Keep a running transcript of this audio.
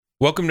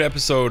Welcome to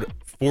episode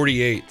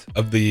 48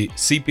 of the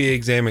CPA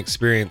Exam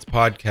Experience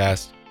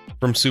podcast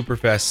from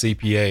Superfast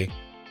CPA.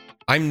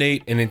 I'm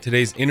Nate, and in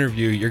today's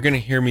interview, you're going to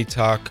hear me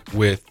talk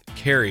with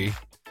Carrie.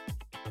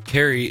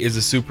 Carrie is a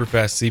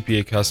Superfast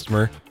CPA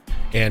customer,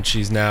 and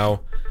she's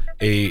now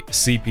a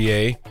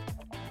CPA.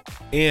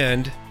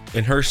 And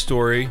in her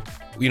story,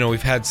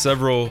 we've had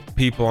several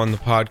people on the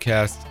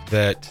podcast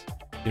that,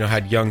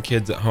 had young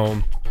kids at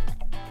home.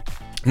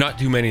 Not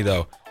too many,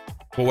 though.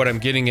 But what I'm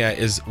getting at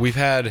is we've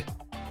had,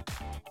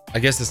 I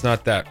guess it's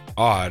not that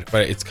odd,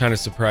 but it's kind of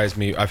surprised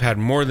me. I've had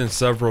more than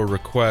several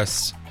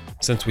requests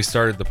since we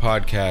started the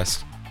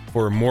podcast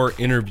for more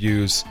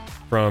interviews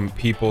from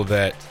people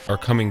that are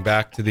coming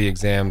back to the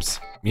exams,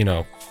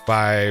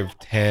 5,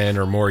 10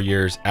 or more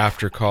years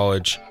after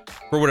college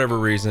for whatever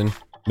reason.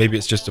 Maybe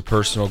it's just a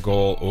personal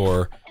goal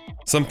or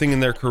something in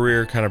their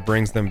career kind of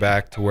brings them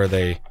back to where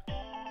they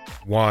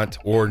want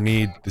or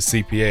need the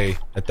CPA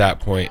at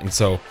that point. And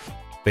so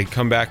they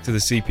come back to the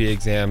CPA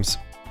exams,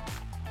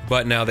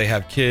 but now they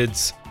have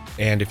kids.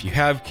 And if you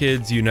have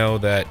kids, you know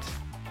that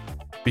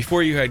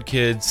before you had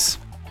kids,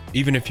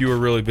 even if you were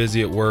really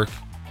busy at work,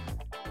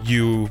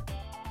 you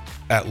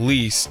at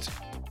least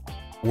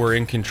were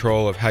in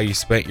control of how you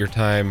spent your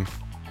time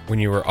when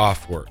you were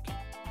off work,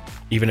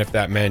 even if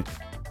that meant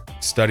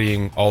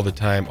studying all the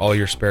time, all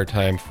your spare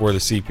time for the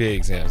CPA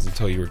exams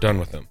until you were done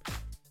with them.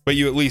 But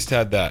you at least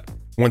had that.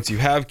 Once you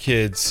have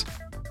kids,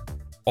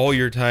 all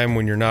your time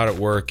when you're not at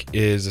work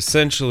is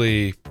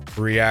essentially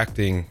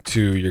reacting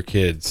to your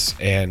kids,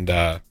 and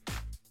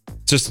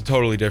just a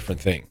totally different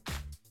thing.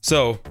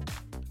 So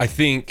I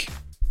think,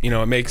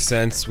 it makes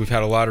sense. We've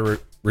had a lot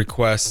of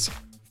requests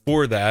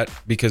for that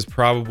because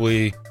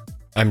probably,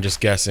 I'm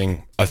just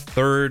guessing, a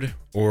third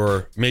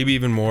or maybe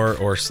even more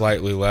or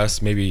slightly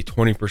less, maybe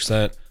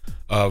 20%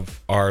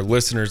 of our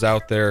listeners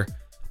out there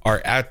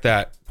are at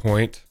that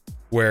point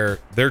where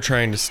they're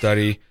trying to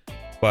study.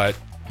 But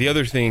the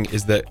other thing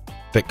is that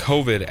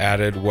COVID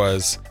added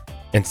was,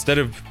 instead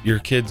of your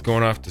kids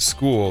going off to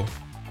school,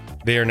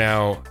 they are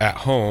now at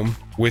home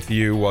with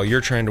you while you're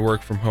trying to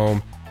work from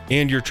home,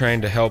 and you're trying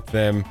to help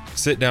them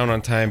sit down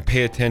on time,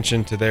 pay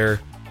attention to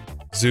their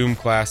Zoom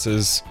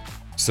classes,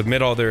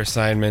 submit all their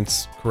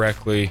assignments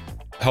correctly,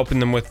 helping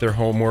them with their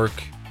homework.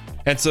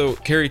 And so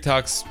Carrie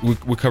talks,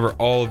 we cover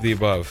all of the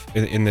above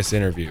in this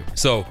interview.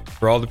 So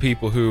for all the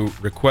people who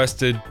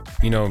requested,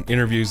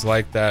 interviews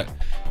like that,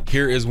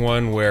 here is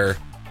one where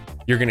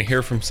you're going to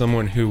hear from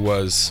someone who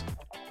was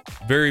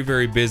very,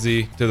 very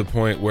busy to the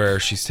point where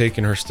she's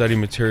taken her study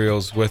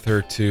materials with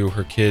her to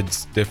her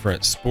kids'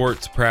 different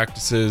sports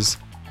practices,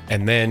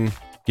 and then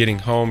getting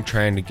home,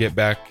 trying to get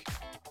back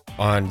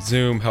on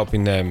Zoom,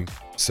 helping them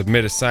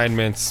submit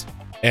assignments.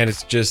 And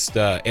it's just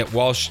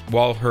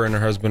while her and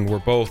her husband were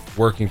both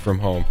working from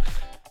home.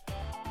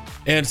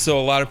 And so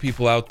a lot of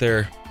people out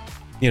there,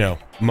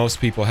 most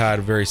people had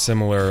a very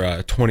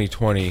similar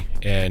 2020,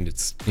 and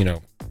it's,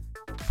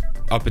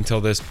 up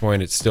until this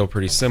point, it's still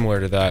pretty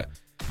similar to that.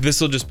 This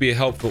will just be a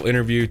helpful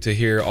interview to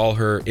hear all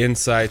her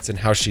insights and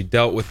how she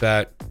dealt with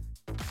that,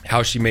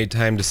 how she made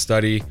time to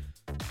study.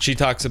 She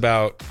talks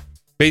about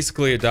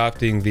basically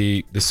adopting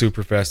the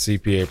Superfast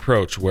CPA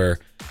approach, where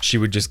she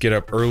would just get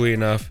up early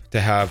enough to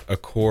have a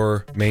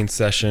core main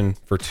session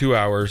for 2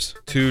 hours,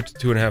 2 to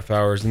 2.5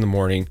 hours in the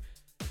morning,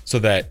 so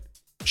that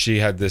she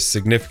had this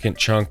significant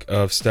chunk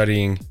of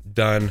studying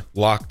done,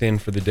 locked in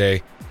for the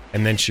day.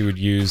 And then she would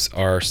use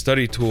our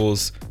study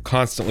tools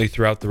constantly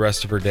throughout the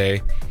rest of her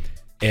day.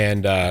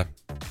 And, and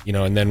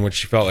then when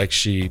she felt like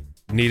she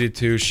needed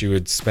to, she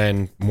would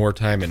spend more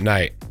time at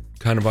night,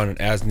 kind of on an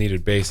as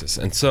needed basis.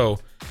 And so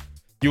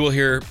you will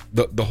hear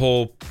the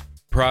whole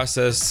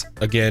process.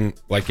 Again,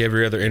 like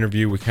every other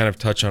interview, we kind of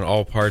touch on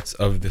all parts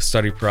of the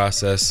study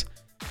process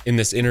in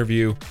this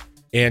interview.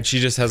 And she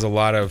just has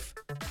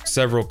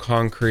several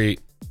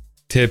concrete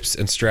tips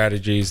and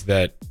strategies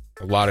that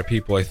a lot of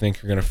people, I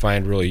think, are going to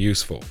find really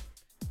useful.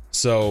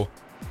 So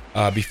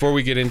before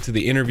we get into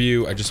the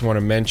interview, I just want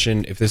to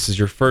mention, if this is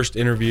your first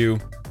interview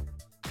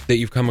that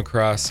you've come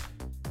across,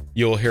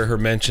 you'll hear her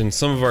mention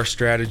some of our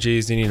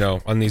strategies. And,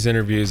 on these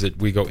interviews, that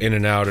we go in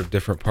and out of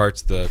different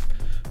parts of the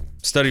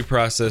study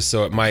process,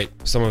 so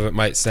some of it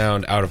might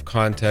sound out of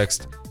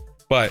context,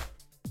 but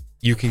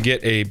you can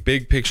get a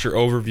big picture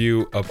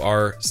overview of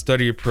our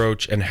study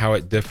approach and how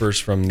it differs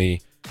from the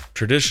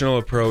traditional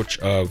approach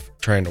of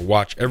trying to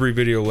watch every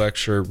video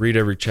lecture, read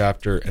every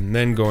chapter, and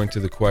then go into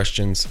the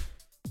questions,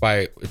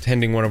 by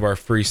attending one of our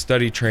free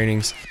study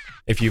trainings.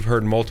 If you've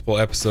heard multiple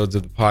episodes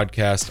of the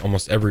podcast,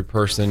 almost every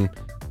person,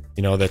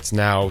 that's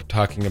now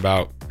talking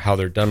about how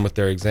they're done with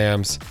their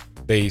exams,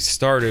 they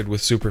started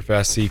with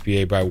Superfast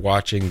CPA by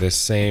watching this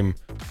same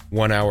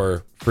 1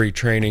 hour free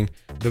training.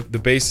 The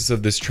basis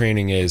of this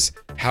training is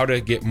how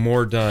to get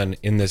more done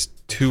in this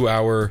 2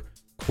 hour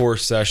core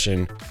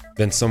session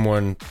than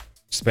someone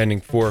spending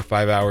 4 or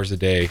 5 hours a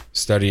day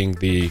studying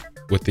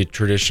with the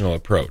traditional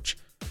approach.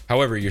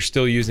 However, you're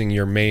still using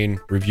your main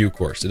review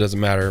course. It doesn't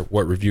matter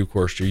what review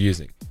course you're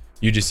using.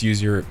 You just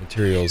use your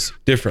materials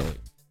differently.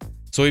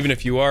 So even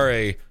if you are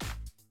a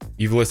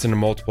you've listened to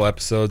multiple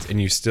episodes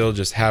and you still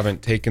just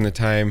haven't taken the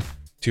time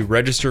to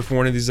register for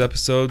one of these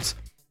episodes,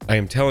 I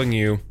am telling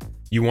you,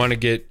 you want to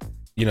get,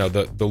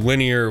 the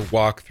linear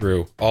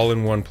walkthrough all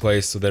in one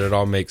place so that it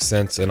all makes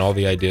sense and all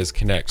the ideas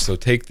connect. So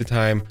take the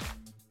time,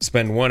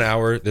 spend 1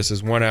 hour. This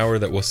is 1 hour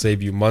that will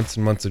save you months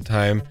and months of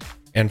time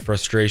and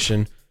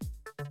frustration.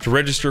 To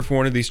register for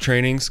one of these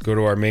trainings, go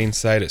to our main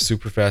site at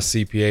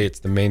Superfast CPA. It's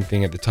the main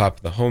thing at the top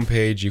of the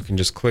homepage. You can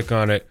just click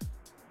on it,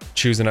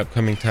 choose an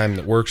upcoming time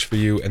that works for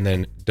you, and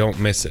then don't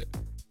miss it.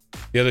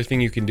 The other thing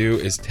you can do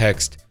is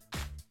text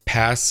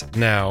PASS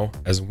NOW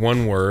as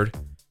one word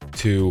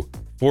to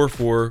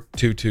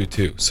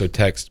 44222. So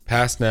text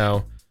PASS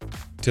NOW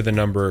to the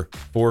number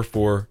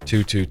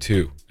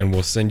 44222, and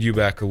we'll send you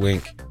back a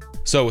link.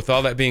 So with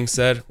all that being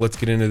said, let's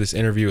get into this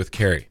interview with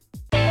Carrie.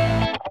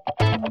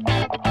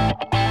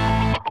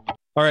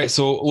 All right,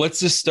 so let's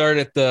just start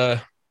at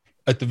the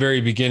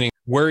very beginning.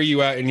 Where are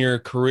you at in your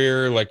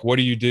career? Like, what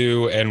do you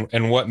do,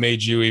 and what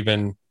made you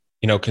even,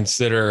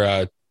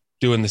 consider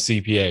doing the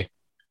CPA?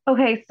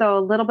 Okay, so a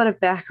little bit of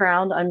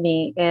background on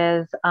me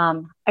is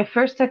I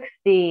first took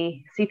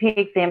the CPA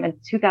exam in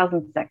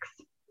 2006.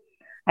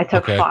 I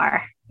took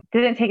FAR.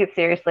 Didn't take it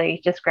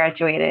seriously, just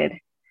graduated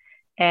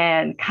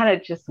and kind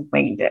of just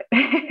winged it.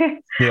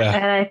 Yeah.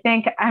 And I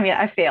think,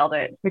 I failed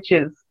it, which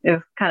is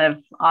kind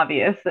of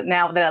obvious that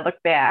now that I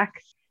look back.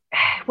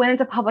 Went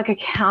into public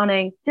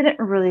accounting, didn't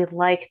really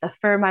like the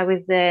firm I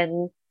was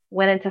in,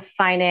 went into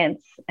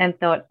finance and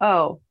thought,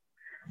 oh,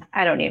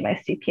 I don't need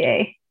my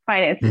CPA.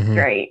 Finance is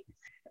great.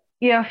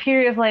 A few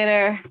years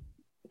later,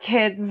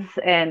 kids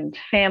and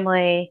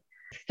family,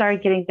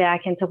 started getting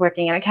back into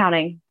working in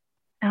accounting.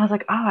 And I was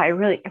like, oh, I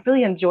really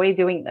enjoy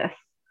doing this.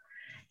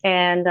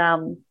 And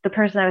the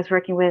person I was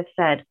working with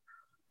said,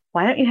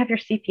 why don't you have your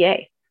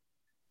CPA?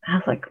 I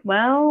was like,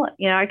 well,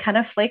 I kind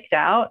of flaked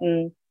out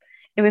and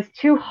it was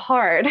too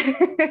hard.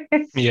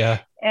 Yeah.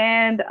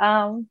 And,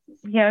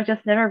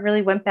 just never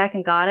really went back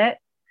and got it.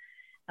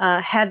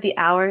 Had the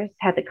hours,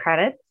 had the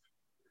credits.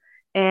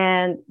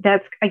 And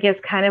that's, I guess,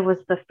 kind of was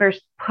the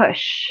first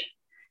push.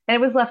 And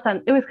it was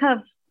kind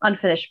of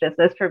unfinished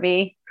business for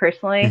me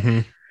personally.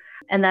 Mm-hmm.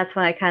 And that's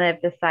when I kind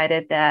of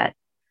decided that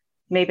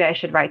maybe I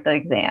should write the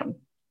exam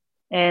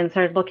and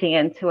started looking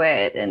into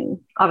it. And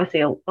obviously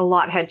a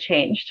lot had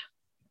changed,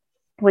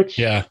 which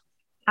I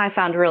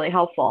found really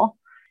helpful.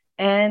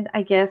 And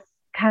I guess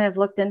kind of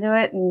looked into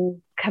it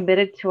and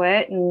committed to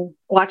it and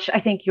watched, I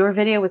think your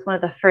video was one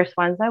of the first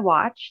ones I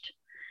watched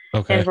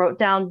and wrote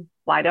down,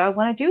 why do I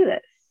want to do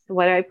this?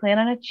 What do I plan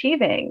on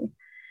achieving?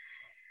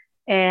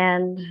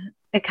 And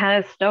it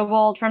kind of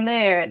snowballed from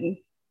there. And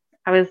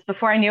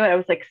before I knew it, I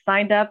was like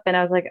signed up and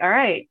I was like, all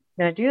right,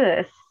 I'm going to do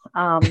this.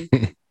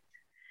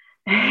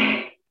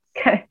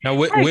 Now,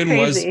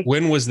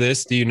 when was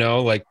this? Do you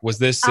know, like, was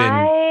this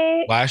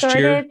in last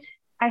year?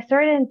 I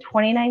started in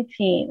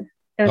 2019.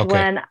 It was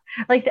when,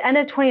 like, the end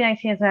of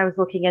 2019 is when I was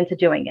looking into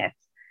doing it.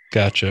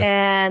 Gotcha.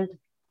 And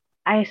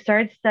I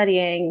started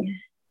studying,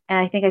 and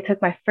I think I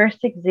took my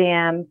first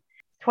exam.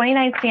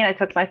 2019, I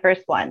took my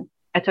first one.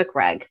 I took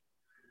reg.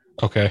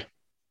 Okay.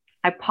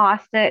 I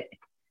passed it.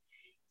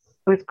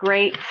 It was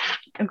great,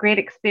 a great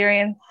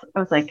experience. I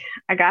was like,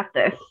 I got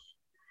this.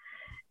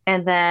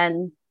 And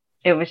then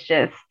it was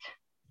just,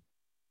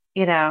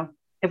 it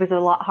was a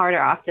lot harder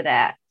after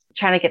that,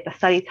 trying to get the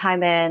study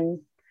time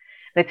in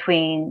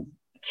between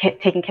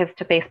taking kids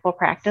to baseball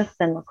practice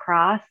and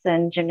lacrosse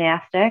and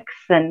gymnastics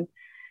and,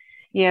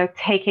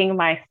 taking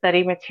my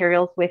study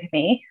materials with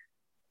me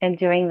and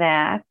doing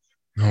that.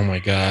 Oh my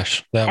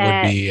gosh. That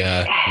would be,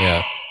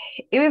 yeah.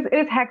 It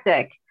was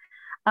hectic.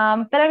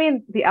 But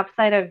the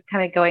upside of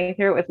kind of going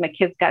through it was my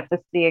kids got to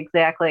see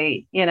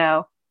exactly,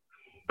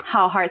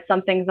 how hard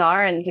some things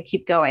are and to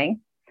keep going.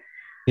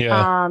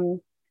 Yeah.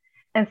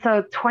 And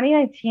so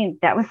 2019,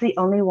 that was the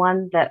only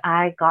one that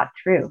I got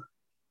through.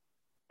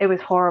 It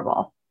was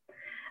horrible.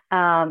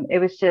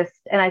 It was just,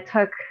 and I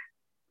took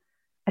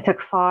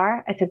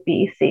FAR, I took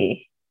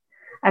BEC,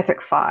 I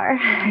took FAR,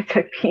 I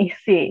took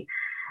BEC.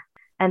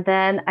 And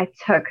then I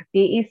took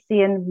BEC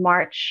in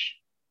March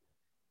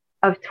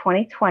of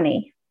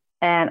 2020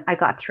 and I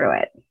got through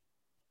it.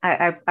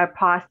 I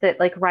passed it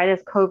like right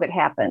as COVID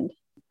happened.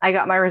 I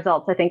got my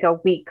results, I think, a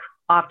week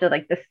after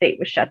like the state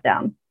was shut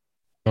down.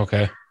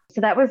 Okay.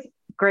 So that was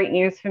great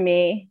news for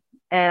me.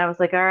 And I was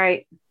like, all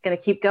right, going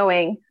to keep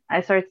going.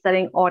 I started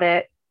studying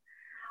audit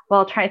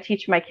while trying to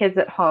teach my kids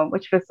at home,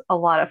 which was a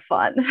lot of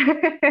fun.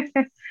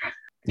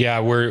 Yeah,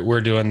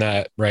 we're doing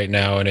that right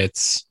now. And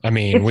it's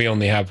we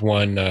only have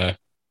one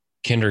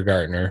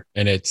kindergartner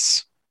and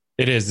it's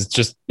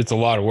a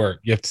lot of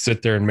work. You have to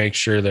sit there and make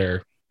sure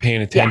they're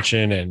paying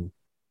attention and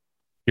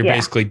you're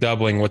basically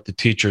doubling what the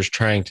teacher's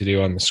trying to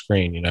do on the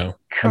screen,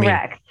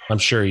 Correct. I'm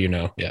sure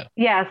Yeah.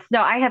 Yes.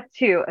 No, I have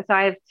two. So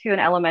I have two in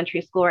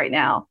elementary school right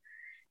now.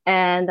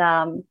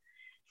 And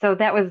so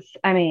that was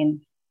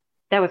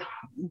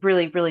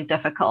really, really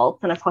difficult.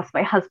 And of course,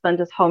 my husband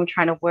is home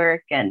trying to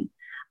work and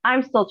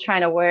I'm still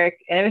trying to work.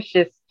 And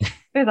it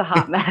was a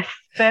hot mess,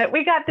 but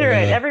we got through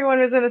it. Everyone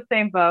was in the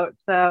same boat.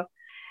 So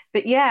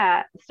But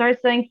yeah, started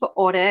studying for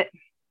audit,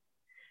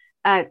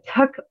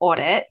 took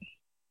audit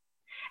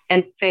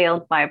and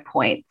failed by a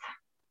point.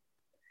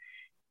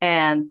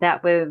 And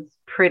that was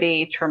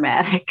pretty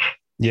traumatic,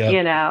 Yeah.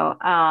 you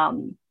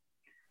know.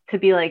 To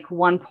be like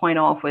 1 point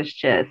off was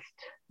just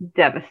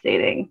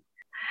devastating.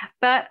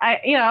 But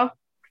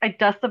I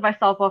dusted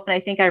myself off and I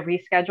think I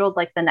rescheduled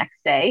like the next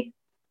day.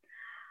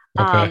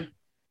 Okay. Um,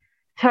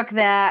 took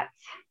that,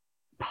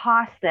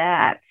 passed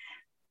that,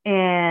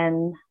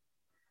 and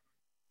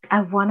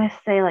I want to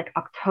say like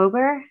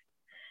October,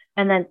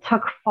 and then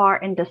took FAR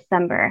in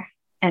December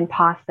and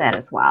passed that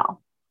as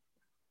well.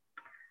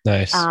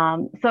 Nice.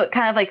 So it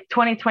kind of like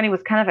 2020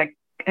 was kind of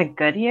a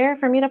good year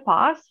for me to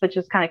pass, which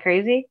is kind of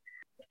crazy.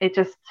 It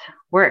just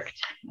worked.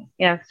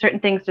 Certain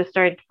things just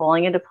started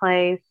falling into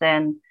place.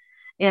 And,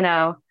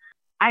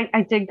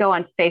 I did go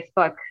on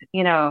Facebook,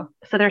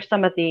 so there's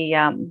some of the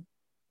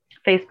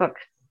Facebook,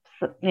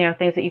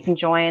 things that you can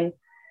join.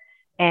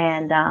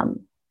 And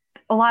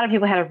a lot of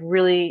people had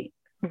really,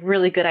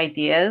 really good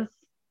ideas.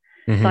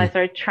 So I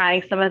started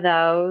trying some of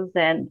those,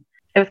 and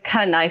it was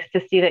kind of nice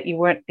to see that you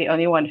weren't the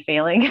only one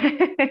failing,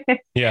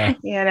 Yeah.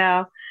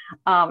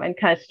 And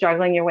kind of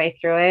struggling your way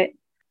through it.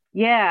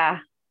 Yeah.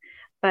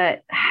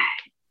 But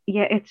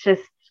yeah, it's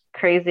just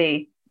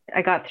crazy.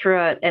 I got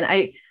through it, and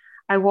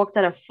I walked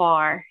out of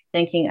FAR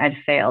thinking I'd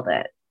failed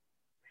it.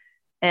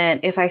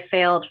 And if I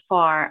failed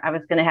FAR, I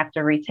was going to have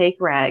to retake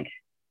reg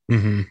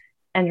and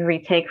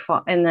retake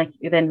FAR, and like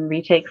then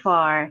retake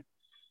FAR.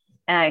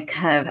 And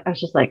I was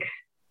just like,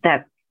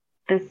 that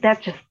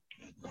just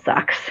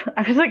sucks.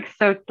 I was like,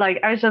 so like,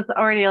 I was just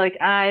already like,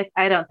 I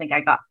don't think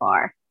I got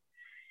FAR.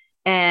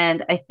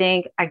 And I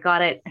think I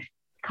got it a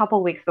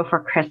couple weeks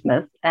before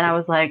Christmas. And I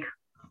was like,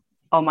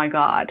 oh my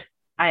God,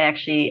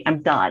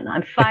 I'm done.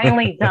 I'm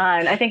finally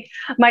done. I think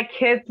my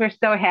kids were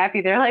so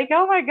happy. They're like,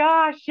 oh my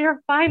gosh, you're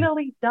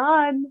finally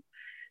done.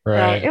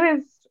 Right.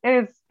 So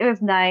it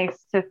was nice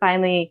to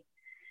finally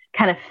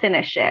kind of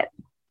finish it.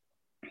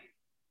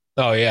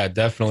 Oh yeah,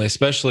 definitely.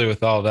 Especially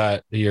with all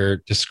that you're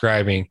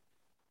describing.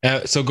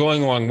 So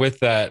going along with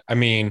that, I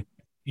mean,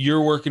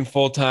 you're working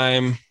full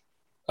time.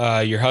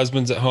 Your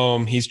husband's at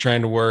home. He's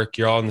trying to work.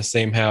 You're all in the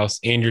same house,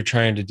 and you're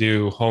trying to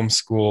do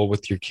homeschool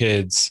with your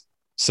kids.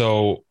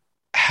 So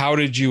how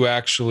did you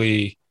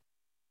actually,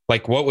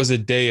 like, what was a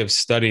day of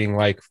studying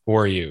like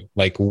for you?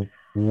 Like,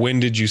 when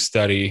did you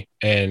study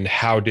and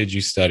how did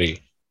you study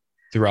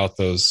throughout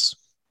those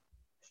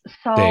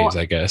days, So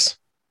I guess?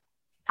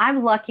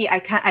 I'm lucky.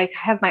 I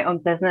have my own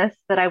business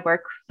that I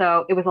work,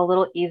 so it was a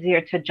little easier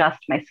to adjust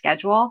my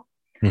schedule.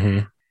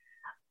 Mm-hmm.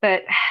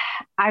 But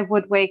I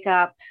would wake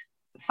up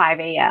 5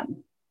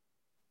 a.m.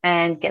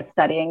 and get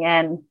studying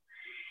in,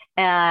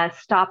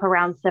 stop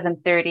around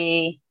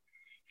 7:30,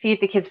 feed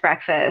the kids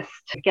breakfast,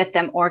 get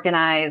them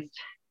organized.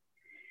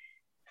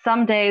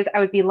 Some days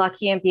I would be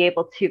lucky and be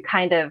able to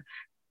kind of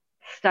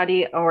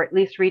study or at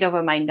least read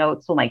over my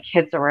notes while my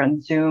kids are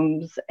on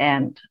Zooms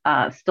and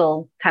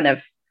still kind of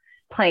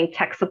playing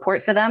tech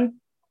support for them.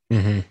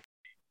 Mm-hmm.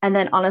 And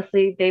then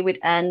honestly, they would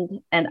end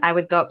and I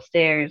would go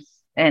upstairs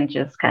and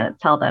just kind of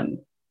tell them,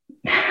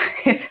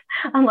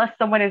 unless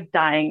someone is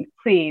dying,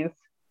 please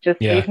just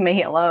leave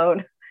me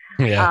alone.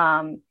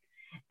 Yeah.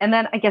 And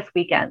then I guess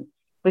weekends,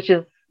 which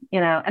is,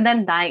 and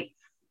then nights,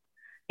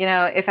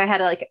 if I had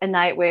like a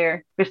night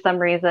where for some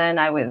reason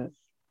I was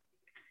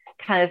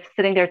kind of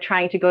sitting there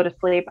trying to go to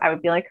sleep, I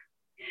would be like,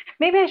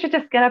 maybe I should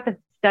just get up and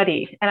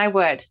study. And I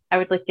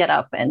would like get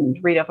up and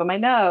read over my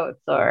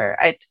notes, or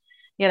I'd,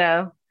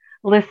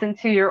 listen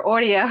to your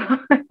audio.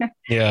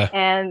 Yeah.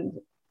 And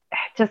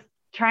just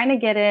trying to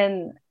get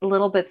in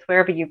little bits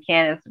wherever you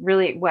can is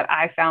really what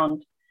I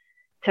found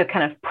to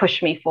kind of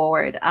push me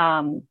forward.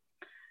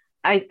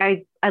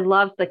 I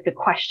loved like the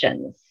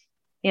questions,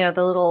 the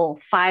little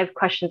 5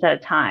 questions at a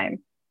time.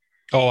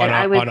 Oh, on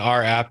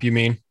our app, you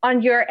mean?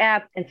 On your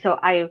app. And so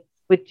I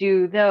would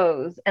do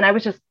those. And I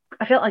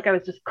felt like I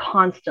was just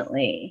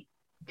constantly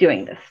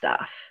doing this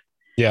stuff.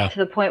 Yeah. To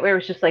the point where it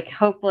was just like,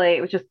 hopefully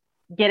it was just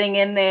getting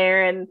in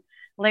there. And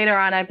later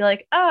on, I'd be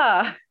like,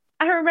 I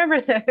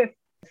remember this.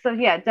 So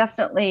yeah,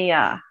 definitely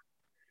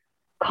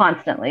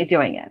constantly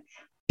doing it.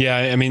 Yeah.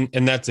 I mean,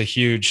 and that's a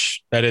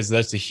huge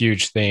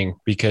thing,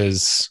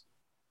 because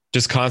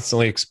just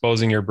constantly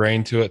exposing your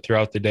brain to it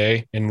throughout the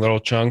day in little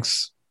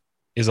chunks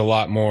is a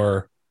lot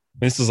more.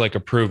 This is like a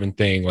proven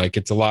thing. Like,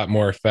 it's a lot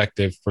more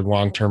effective for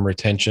long-term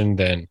retention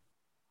than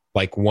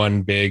like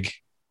one big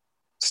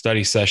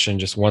study session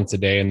just once a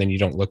day and then you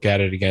don't look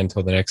at it again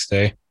until the next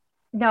day.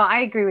 No, I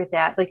agree with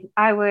that. Like,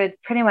 I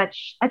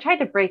tried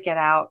to break it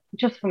out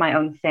just for my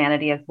own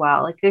sanity as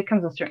well. Like, there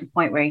comes a certain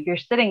point where you're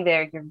sitting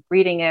there, you're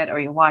reading it or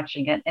you're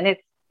watching it, and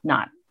it's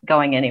not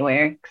going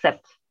anywhere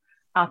except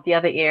out the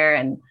other ear.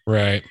 And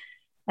right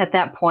at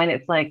that point,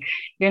 it's like,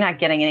 you're not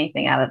getting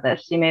anything out of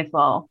this. You may as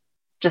well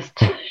just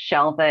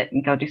shelve it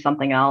and go do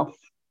something else.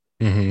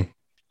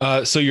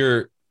 Mm-hmm. So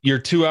your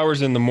 2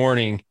 hours in the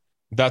morning,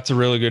 that's a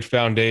really good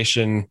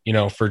foundation,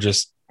 for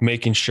just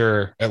making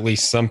sure at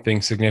least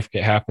something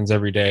significant happens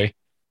every day.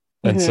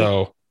 And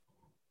so,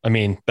 I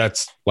mean,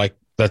 that's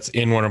that's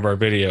in one of our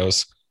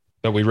videos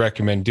that we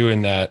recommend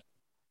doing that.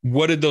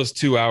 What did those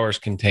 2 hours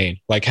contain?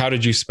 Like, how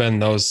did you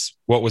spend those?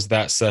 What was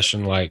that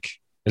session like?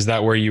 Is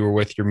that where you were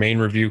with your main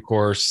review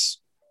course?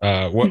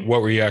 What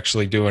were you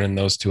actually doing in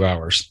those 2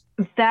 hours?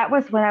 That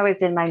was when I was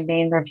in my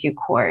main review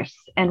course.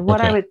 And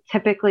what I Okay. would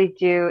typically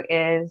do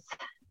is,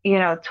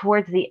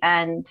 towards the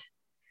end,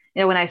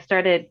 when I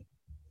started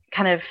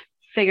kind of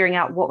figuring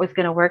out what was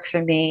going to work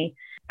for me,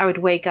 I would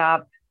wake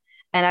up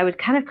and I would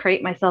kind of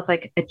create myself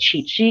like a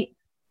cheat sheet,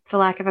 for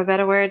lack of a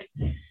better word,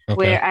 Okay.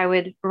 where I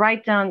would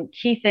write down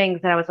key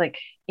things that I was like,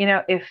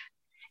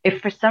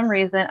 if for some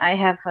reason I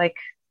have like,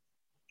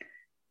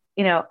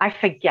 I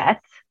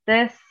forget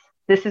this,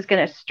 this is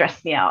going to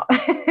stress me out.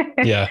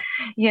 Yeah.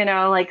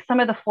 Like some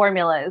of the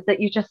formulas that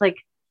you just like,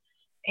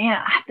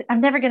 yeah,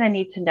 I'm never going to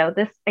need to know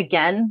this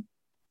again,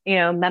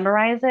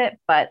 memorize it,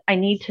 but I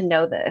need to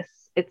know this.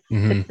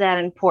 Hmm. It's that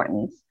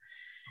important.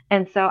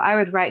 And so I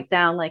would write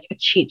down like a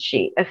cheat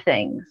sheet of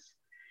things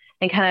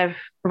and kind of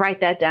write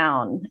that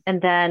down.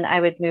 And then I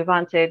would move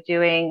on to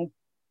doing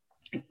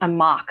a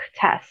mock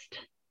test,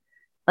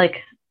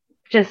 like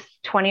just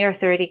 20 or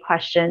 30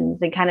 questions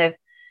and kind of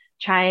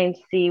try and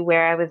see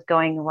where I was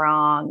going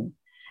wrong.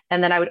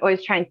 And then I would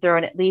always try and throw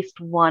in at least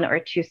one or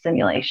two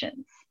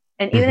simulations.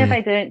 And even if Hmm.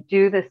 I didn't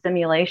do the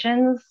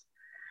simulations,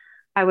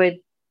 I would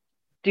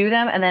do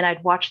them and then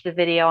I'd watch the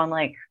video on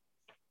like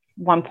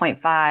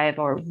 1.5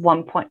 or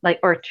 1 point like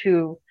or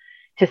 2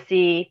 to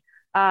see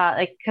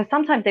like because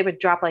sometimes they would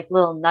drop like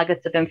little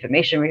nuggets of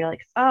information where you're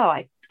like, oh,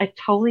 I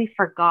totally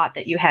forgot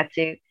that you had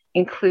to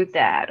include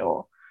that,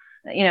 or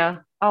oh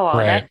well,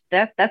 Right.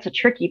 that's a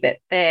tricky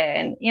bit there.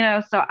 And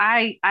so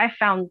I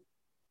found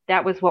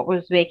that was what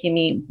was making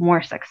me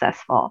more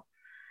successful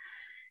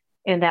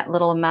in that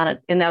little amount of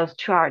in those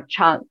 2 hour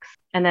chunks.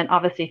 And then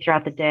obviously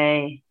throughout the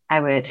day I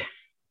would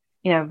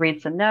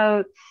read some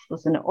notes,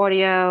 listen to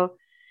audio,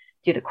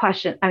 do the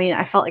question. I mean,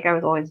 I felt like I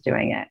was always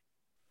doing it.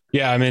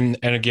 Yeah. I mean,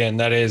 and again,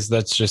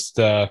 that's just,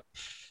 I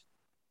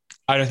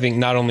don't think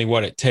not only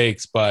what it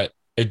takes, but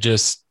it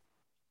just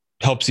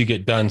helps you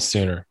get done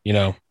sooner.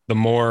 The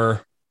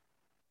more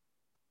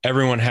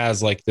everyone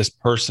has like this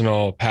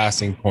personal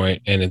passing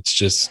point, and it's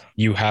just,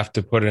 you have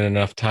to put in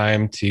enough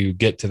time to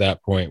get to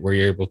that point where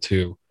you're able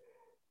to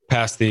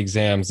pass the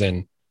exams.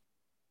 And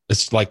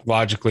it's like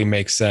logically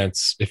makes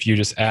sense. If you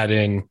just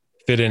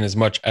fit in as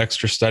much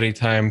extra study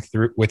time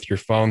through with your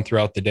phone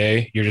throughout the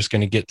day, you're just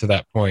going to get to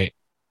that point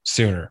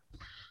sooner.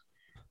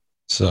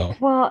 So,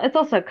 Well, it's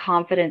also a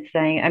confidence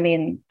thing. I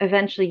mean,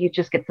 eventually you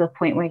just get to the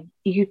point where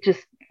you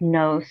just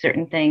know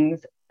certain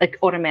things like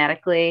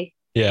automatically.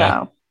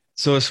 yeah. So,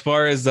 So as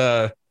far as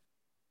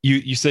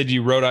you said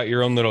you wrote out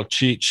your own little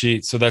cheat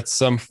sheet, so that's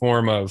some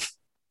form of,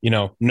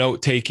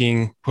 note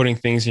taking, putting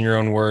things in your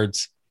own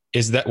words.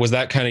 Was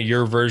that kind of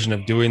your version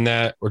of doing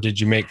that, or did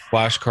you make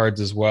flashcards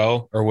as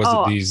well, or was it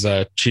oh, these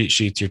cheat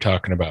sheets you're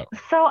talking about?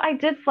 so I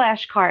did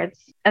flashcards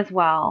as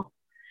well,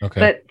 Okay.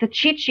 but the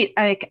cheat sheet,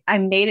 I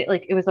made it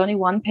like it was only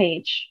one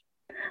page.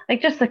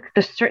 Like just like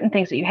the certain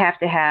things that you have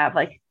to have,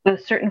 like the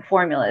certain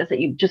formulas that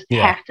you just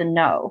Yeah. have to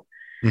know.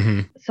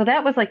 Hmm. So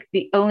that was like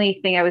the only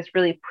thing I was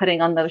really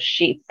putting on those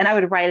sheets, and I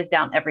would write it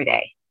down every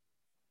day.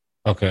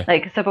 Okay.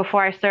 Like so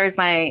before I started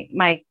my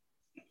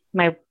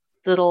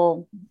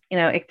little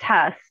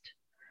test,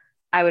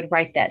 I would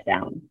write that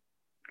down.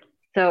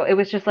 So it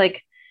was just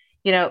like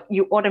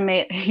you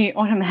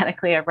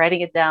automatically are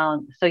writing it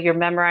down, so you're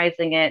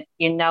memorizing it,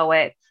 you know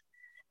it.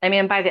 I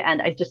mean, by the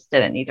end I just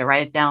didn't need to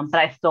write it down, but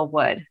I still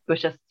would. It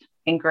was just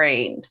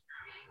ingrained.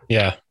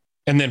 Yeah.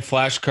 And then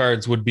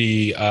flashcards would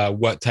be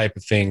what type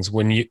of things?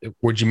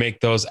 Would you make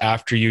those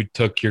after you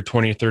took your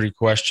 20 or 30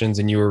 questions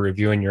and you were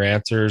reviewing your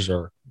answers,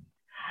 or?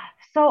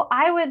 So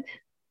I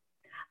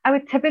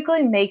would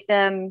typically make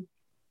them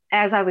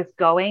as I was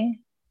going.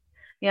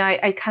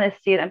 I kind of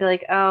see it. I'd be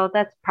like, oh,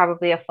 that's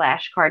probably a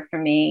flashcard for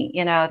me.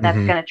 That's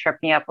Hmm. going to trip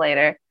me up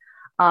later.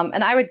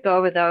 And I would go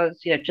over those,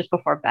 just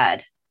before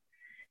bed.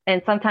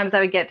 And sometimes I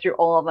would get through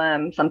all of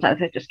them.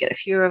 Sometimes I just get a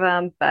few of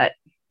them, but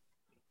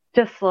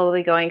just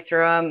slowly going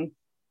through them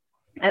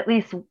at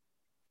least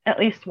at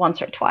least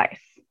once or twice.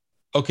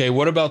 Okay,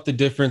 what about the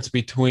difference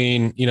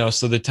between,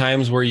 so the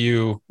times where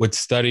you would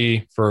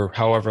study for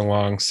however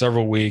long,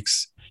 several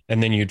weeks,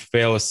 and then you'd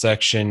fail a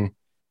section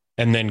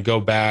and then go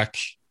back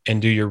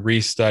and do your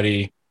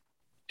restudy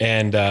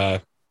and,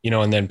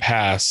 and then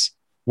pass.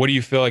 What do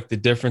you feel like the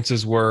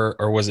differences were?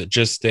 Or was it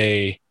just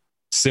a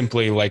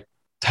simply like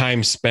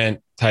time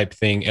spent type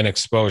thing and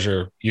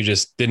exposure? You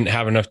just didn't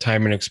have enough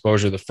time and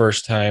exposure the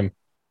first time,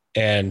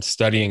 and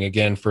studying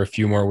again for a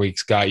few more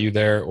weeks got you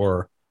there?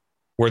 Or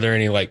were there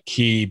any like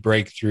key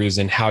breakthroughs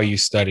in how you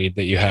studied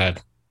that you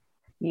had?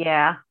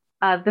 Yeah.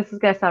 This is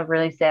gonna sound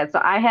really sad. So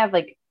I have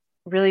like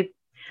really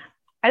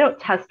I don't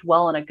test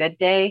well on a good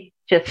day,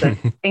 just with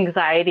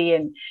anxiety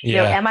and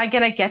Yeah. am I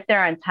gonna get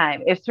there on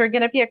time? Is there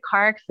gonna be a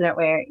car accident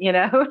where,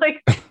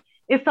 like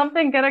is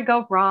something gonna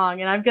go wrong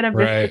and I'm gonna miss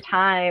the Right.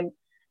 time?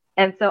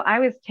 And so I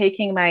was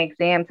taking my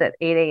exams at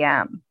 8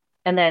 a.m.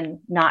 and then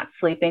not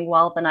sleeping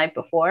well the night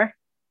before.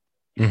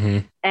 Mm-hmm.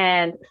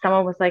 And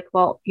someone was like,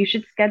 well, you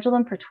should schedule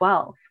them for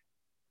 12,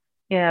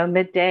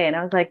 midday. And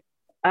I was like,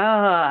 oh,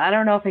 I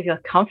don't know if I feel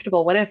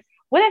comfortable. What if,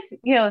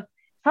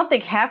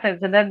 something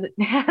happens and then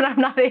and I'm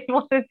not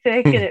able to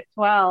take it at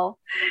 12?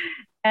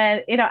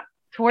 And,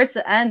 towards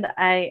the end,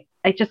 I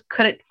just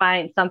couldn't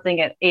find something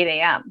at 8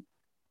 a.m.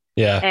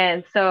 Yeah.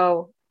 And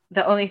so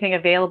the only thing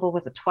available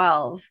was a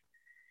 12.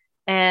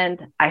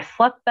 And I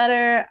slept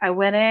better. I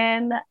went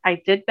in,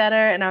 I did better.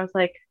 And I was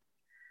like,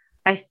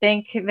 I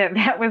think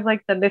that was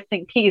like the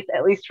missing piece,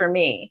 at least for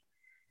me,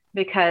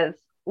 because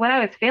when I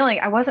was failing,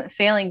 I wasn't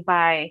failing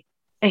by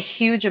a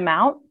huge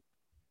amount.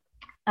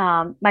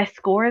 My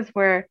scores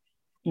were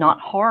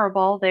not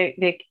horrible.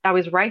 I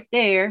was right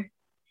there.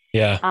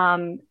 Yeah.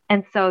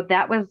 And so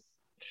that was,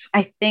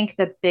 I think,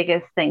 the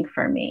biggest thing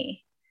for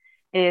me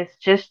is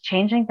just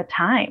changing the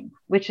time,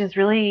 which is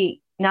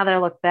really, now that I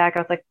look back,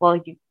 I was like, well,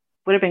 you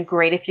would have been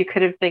great if you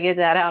could have figured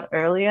that out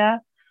earlier.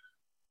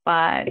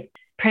 But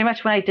pretty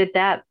much when I did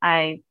that,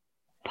 I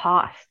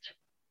paused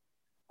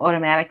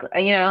automatically.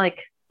 Like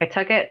I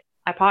took it,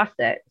 I paused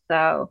it.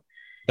 So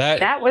That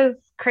that was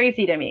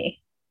crazy to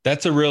me.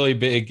 that's a really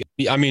big,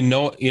 I mean,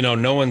 no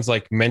one's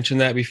like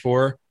mentioned that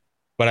before,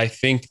 but I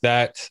think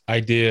that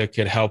idea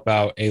could help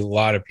out a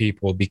lot of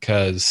people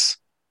because,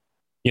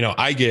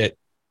 I get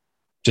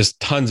just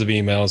tons of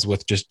emails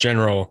with just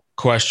general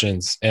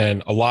questions,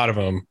 and a lot of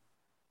them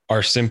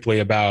are simply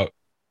about,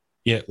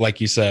 like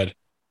you said,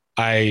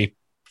 I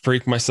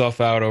freak myself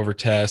out over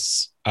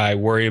tests. I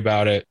worry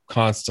about it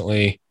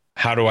constantly.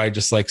 How do I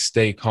just like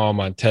stay calm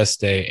on test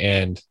day?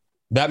 And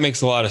that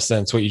makes a lot of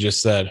sense what you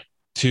just said,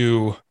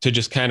 to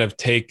just kind of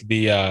take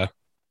the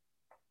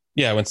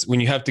when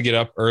you have to get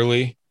up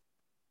early,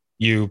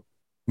 you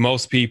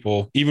most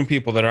people, even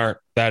people that aren't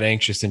that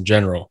anxious in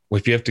general,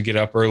 if you have to get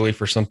up early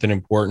for something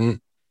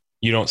important,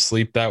 you don't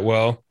sleep that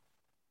well.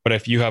 But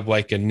if you have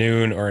like a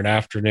noon or an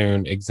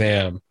afternoon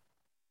exam,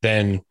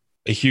 then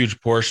a huge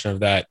portion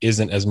of that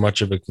isn't as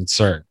much of a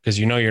concern because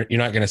you're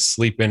not going to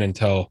sleep in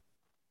until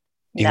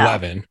No,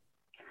 11.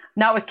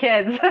 not with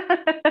kids.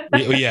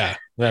 Yeah,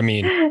 I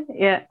mean,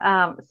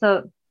 Yeah.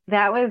 So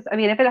that was, I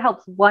mean, if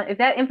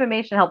that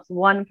information helps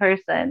one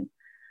person,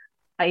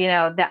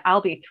 that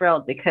I'll be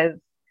thrilled, because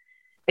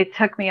it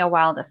took me a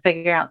while to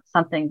figure out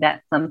something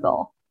that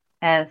simple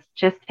as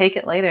just take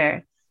it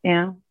later.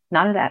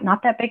 Not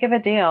that big of a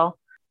deal.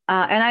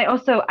 And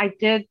I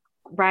did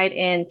write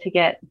in to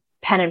get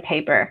pen and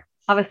paper.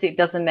 Obviously, it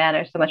doesn't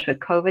matter so much with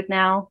COVID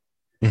now,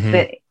 mhm.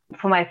 but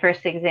for my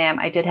first exam,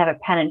 I did have a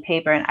pen and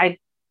paper, and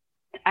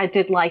I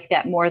did like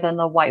that more than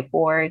the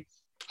whiteboards.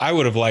 I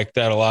would have liked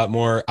that a lot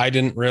more. I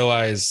didn't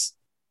realize,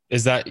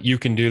 is that you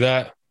can do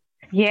that?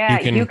 You Yeah,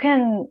 you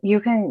can,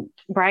 can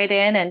write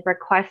in and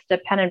request a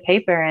pen and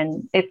paper,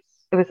 and it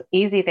was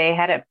easy. They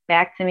had it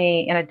back to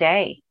me in a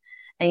day,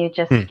 and you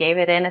just hmm. gave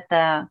it in at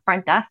the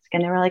front desk,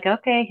 and they were like,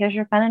 "Okay, here's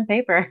your pen and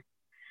paper."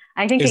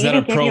 I think Is they that a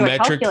even give you a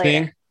Prometric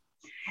calculator.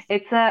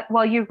 thing?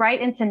 Well, you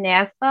write into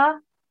NASBA,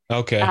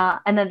 Okay.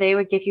 and then they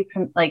would give you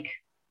like,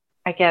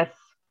 I guess,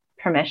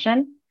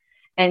 permission,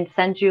 and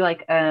send you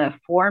like a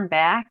form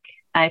back.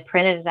 I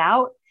printed it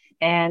out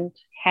and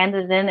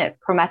handed it in at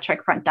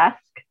Prometric front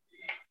desk.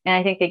 And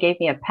I think they gave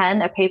me a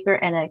pen, a paper,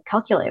 and a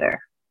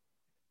calculator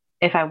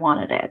if I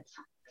wanted it.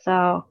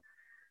 So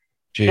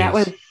that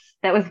was Jeez.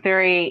 that was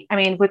very, I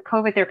mean, with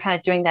COVID, they're kind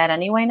of doing that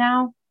anyway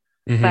now,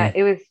 Hmm. but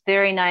it was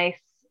very nice,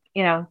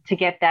 to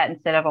get that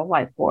instead of a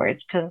whiteboard,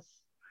 because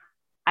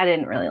I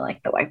didn't really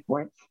like the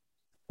whiteboards.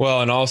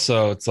 Well, and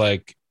also it's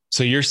like,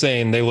 so you're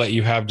saying they let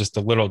you have just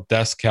a little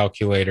desk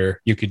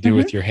calculator you could do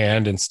with Mm-hmm. your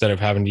hand instead of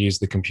having to use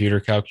the computer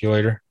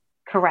calculator?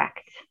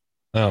 Correct.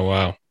 Oh,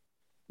 wow.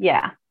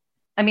 Yeah.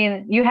 I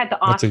mean, you had to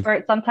That's ask a, for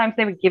it. Sometimes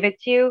they would give it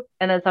to you,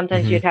 and then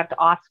sometimes mhm. you'd have to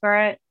ask for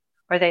it,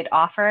 or they'd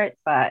offer it.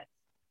 But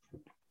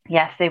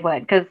yes, they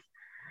would. Because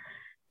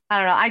I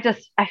don't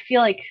know. I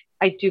feel like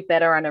I do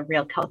better on a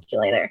real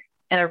calculator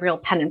and a real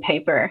pen and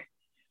paper.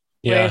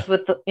 Yeah,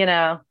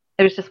 Whereas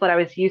it was just what I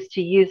was used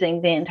to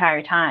using the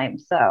entire time.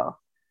 So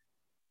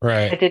I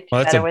right. did do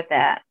Well, better with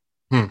that.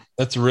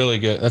 that's really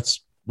good.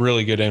 That's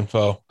really good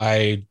info.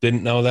 I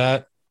didn't know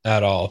that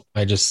at all.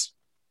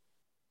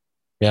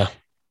 Yeah,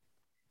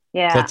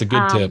 Yeah. that's a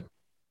good tip.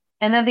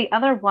 And then the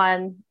other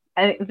one,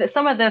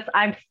 some of this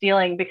I'm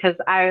stealing because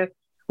I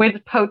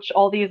would poach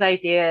all these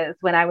ideas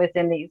when I was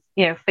in these,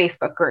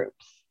 Facebook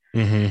groups.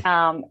 Hmm.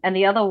 And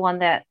the other one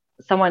that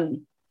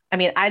someone, I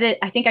mean, I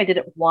think I did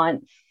it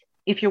once.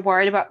 If you're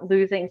worried about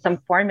losing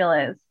some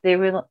formulas,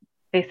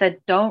 they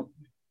said, don't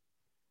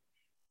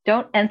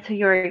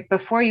enter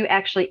before you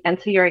actually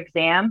enter your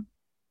exam,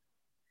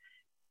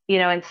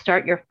 and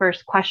start your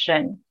first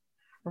question,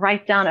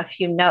 write down a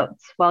few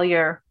notes while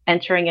you're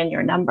entering in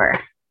your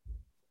number.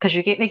 Because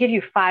they give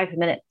you 5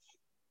 minutes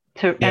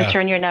to Yeah,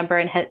 enter in your number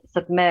and hit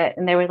submit.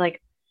 And they were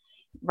like,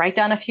 write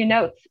down a few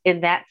notes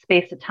in that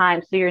space of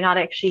time, so you're not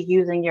actually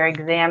using your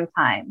exam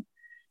time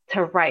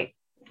to write,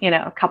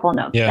 a couple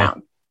notes yeah.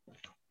 down.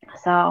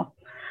 So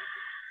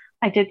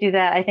I did do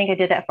that. I think I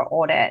did that for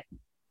audit,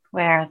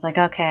 where I was like,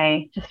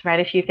 okay, just write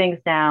a few things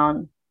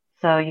down,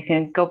 So you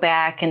can go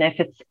back, and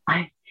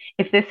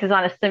if this is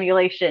on a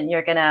simulation,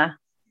 you're gonna,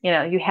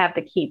 you have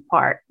the key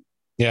part.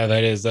 Yeah,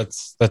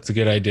 that's a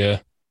good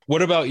idea.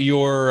 What about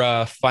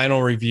your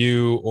final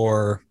review,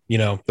 or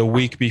the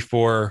week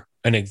before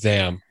an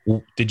exam?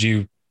 Did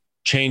you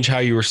change how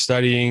you were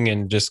studying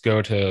and just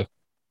go to,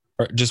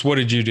 or just what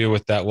did you do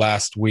with that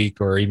last week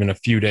or even a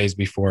few days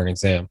before an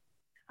exam?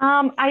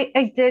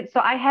 I did. So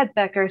I had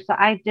Becker. So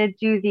I did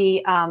do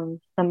the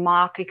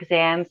mock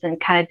exams and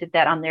kind of did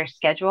that on their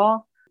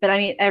schedule. But I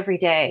mean, every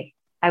day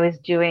I was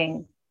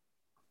doing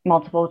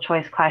multiple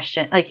choice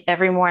questions. Like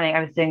every morning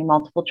I was doing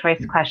multiple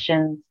choice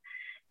questions.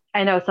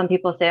 I know some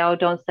people say, "Oh,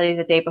 don't study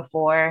the day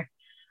before."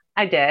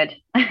 I did.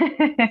 I'm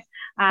a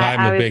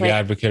I was big like,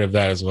 advocate of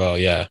that as well.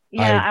 Yeah.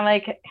 yeah, I'm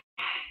like,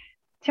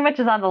 too much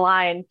is on the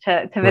line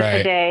to miss a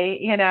Right.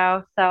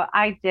 day. So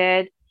I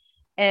did.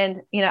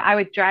 And, I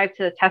would drive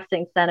to the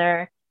testing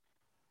center,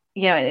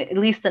 at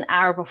least an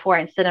hour before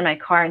and sit in my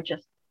car and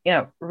just,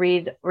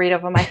 read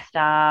over my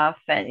stuff.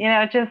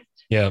 And, just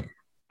Yeah.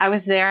 I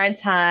was there on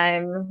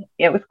time.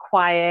 It was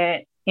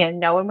quiet,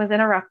 no one was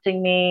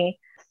interrupting me.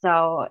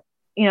 So,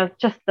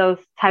 just those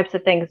types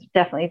of things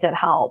definitely did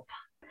help.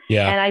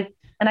 Yeah.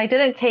 And I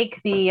didn't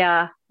take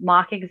the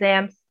mock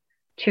exams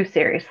too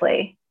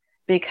seriously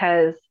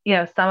because,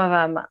 some of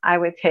them I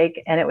would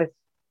take and it was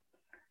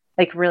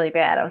like really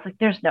bad. I was like,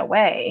 there's no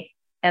way.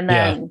 And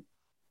Yeah. then,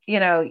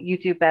 you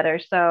do better.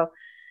 So,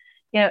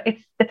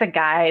 it's a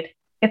guide.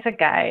 It's a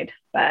guide,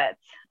 but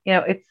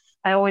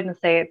I wouldn't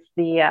say it's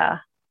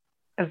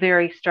a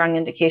very strong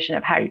indication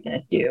of how you're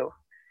going to do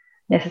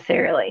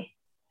necessarily.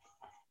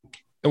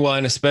 Well,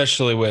 and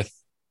especially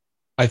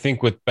I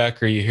think with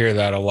Becker, you hear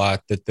that a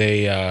lot, that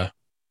they,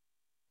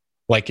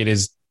 like, it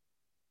is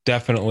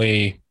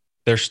definitely,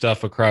 their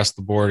stuff across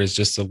the board is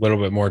just a little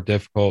bit more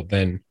difficult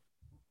than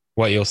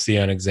what you'll see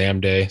on exam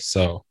day.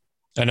 So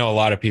I know a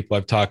lot of people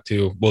I've talked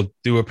to will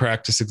do a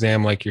practice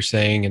exam, like you're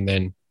saying, and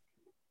then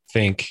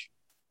think,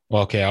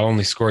 well, okay, I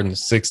only scored in the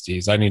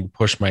 60s. I need to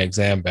push my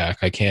exam back.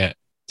 I can't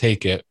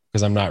take it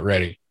because I'm not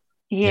ready.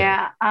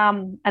 Yeah.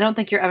 Yeah. I don't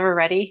think you're ever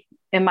ready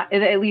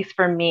at least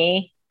for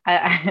me.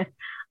 I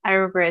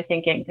remember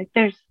thinking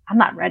like I'm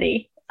not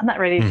ready. I'm not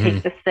ready to Mm-hmm.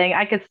 take this thing.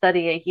 I could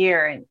study a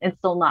year and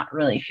still not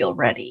really feel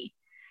ready.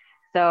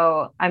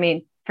 So, I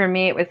mean, for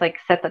me, it was like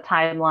set the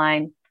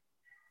timeline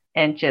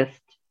and just,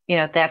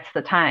 that's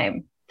the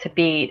time to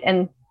beat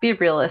and be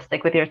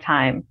realistic with your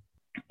time.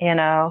 You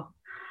know,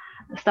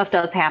 Stuff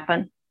does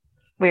happen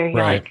where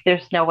you're Right. like,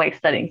 there's no way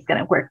studying's going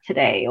to work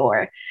today,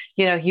 or,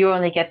 you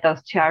only get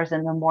those 2 hours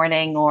in the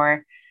morning,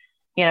 or,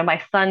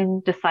 my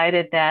son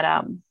decided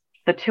that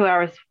the 2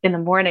 hours in the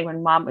morning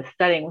when mom was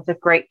studying was a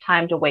great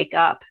time to wake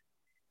up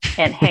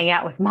and hang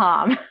out with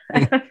mom.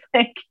 I was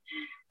like,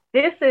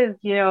 this is,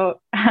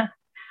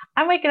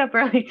 I'm waking up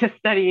early to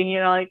study,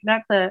 like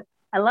not to,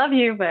 I love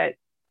you, but,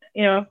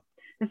 you know,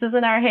 this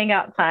isn't our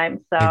hangout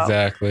time. So,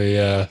 Exactly.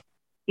 Yeah.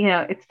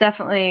 it's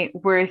definitely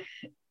worth,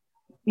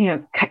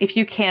 if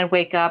you can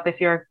wake up, if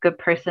you're a good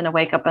person to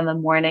wake up in the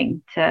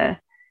morning to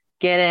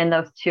get in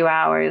those 2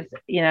 hours,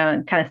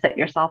 and kind of set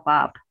yourself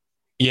up.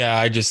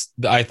 Yeah.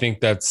 I think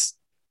that's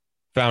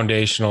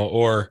foundational.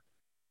 Or,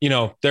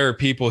 there are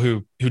people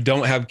who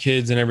don't have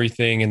kids and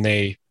everything, and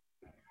they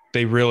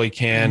really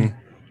can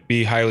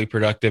be highly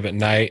productive at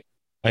night.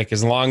 Like,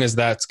 as long as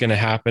that's going to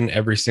happen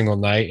every single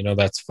night,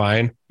 that's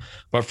fine.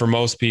 But for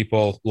most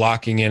people,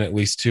 locking in at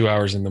least 2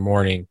 hours in the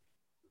morning,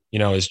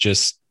 is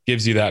just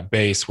gives you that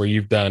base where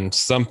you've done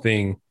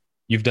something,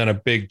 you've done a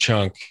big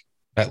chunk,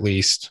 at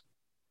least,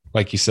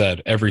 like you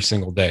said, every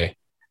single day.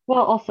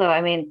 Well, also,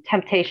 I mean,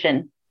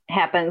 temptation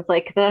happens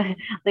like the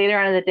later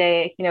on in the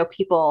day,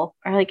 people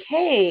are like,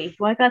 hey, you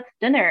want to go out to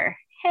dinner?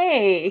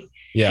 Hey, you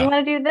Yeah,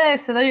 want to do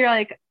this? And then you're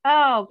like,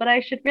 oh, but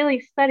I should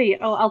really study.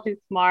 Oh, I'll do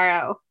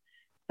tomorrow.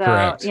 So,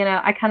 correct.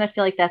 I kind of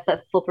feel like that's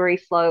that slippery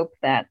slope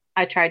that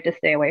I tried to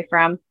stay away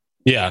from.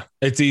 Yeah,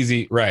 it's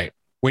easy, right?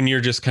 When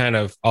you're just kind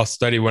of, I'll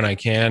study when I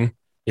can,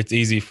 it's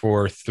easy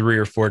for 3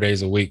 or 4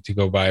 days a week to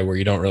go by where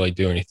you don't really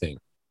do anything.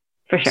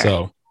 For sure.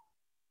 So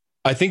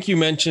I think you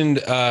mentioned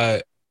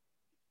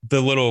the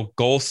little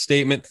goal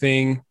statement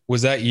thing.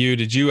 Was that you?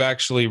 Did you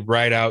actually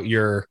write out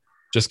your,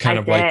 just I kind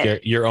of like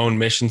did. your own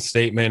mission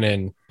statement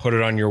and put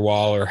it on your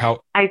wall, or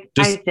how? I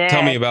Just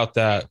tell me did. about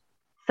that.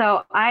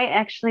 So I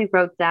actually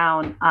wrote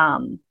down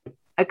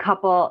a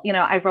couple,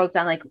 I wrote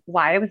down like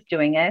why I was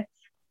doing it,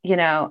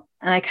 and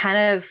I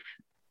kind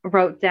of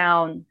wrote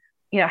down,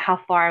 how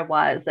far I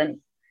was. And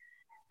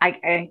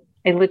I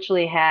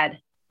literally had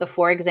the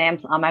 4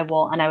 exams on my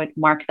wall and I would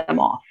mark them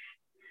off.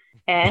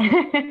 And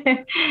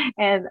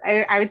and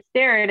I would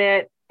stare at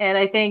it. And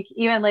I think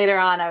even later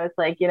on, I was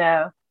like,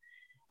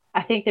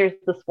 I think there's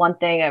this one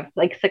thing of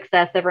like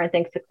success. Everyone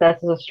thinks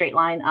success is a straight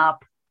line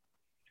up,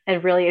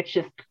 and really it's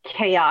just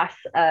chaos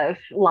of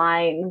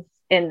lines,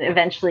 and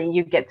eventually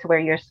you get to where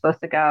you're supposed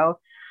to go.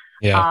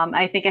 Yeah.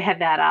 I think I had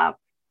that up,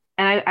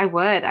 and I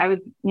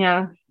would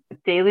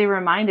daily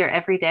reminder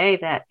every day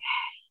that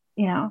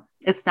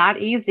it's not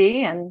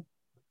easy, and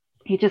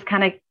you just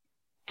kind of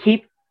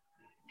keep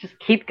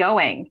keep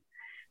going.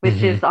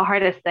 which is the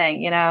hardest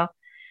thing,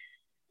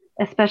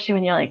 especially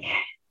when you're like,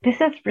 this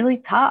is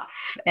really tough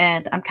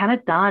and I'm kind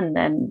of done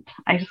and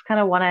I just kind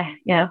of want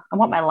to, I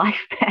want my life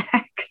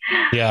back.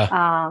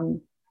 Yeah.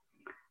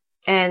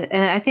 And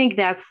I think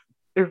that's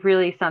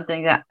really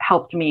something that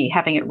helped me,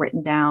 having it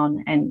written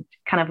down and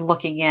kind of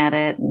looking at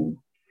it and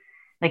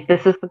like,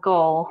 this is the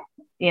goal,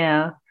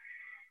 and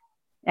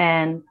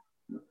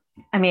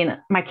I mean,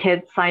 my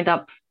kids signed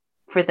up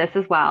for this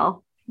as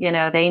well.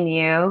 They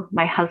knew,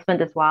 my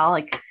husband as well.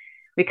 Like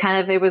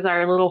it was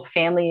our little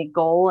family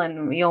goal,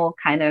 and we all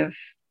kind of,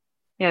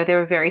 they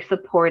were very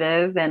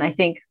supportive. And I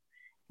think,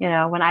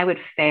 when I would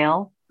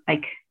fail,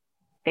 like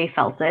they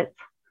felt it.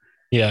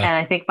 Yeah. And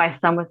I think my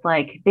son was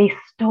like, they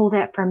stole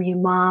that from you,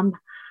 Mom.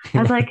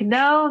 I was like,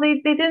 no, they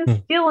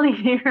didn't steal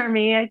anything from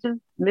me. I just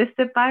missed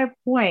it by a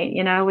point,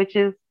 which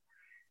is,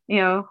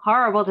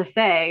 horrible to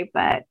say,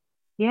 but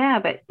yeah,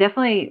 but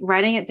definitely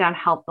writing it down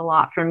helped a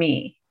lot for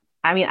me.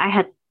 I mean,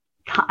 I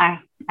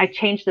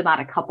changed them out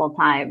a couple of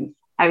times.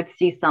 I would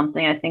see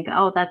something, I think,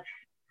 oh,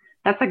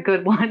 that's a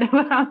good one to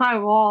put on my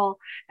wall.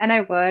 And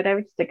I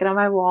would stick it on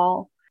my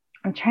wall.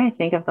 I'm trying to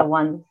think of the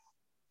ones.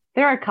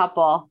 There are a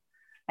couple.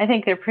 I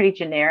think they're pretty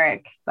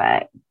generic,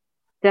 but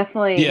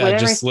definitely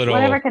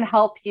whatever can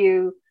help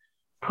you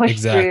push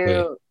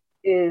through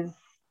is,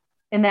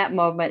 in that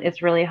moment,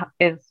 is really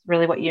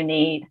what you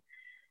need.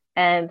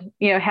 And,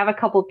 have a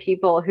couple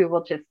people who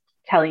will just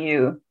tell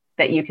you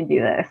that you can do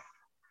this.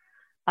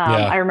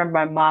 I remember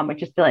my mom would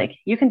just be like,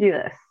 you can do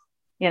this.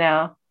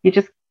 You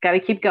just got to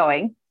keep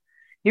going.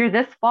 You're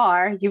this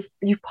far.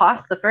 You've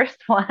passed the first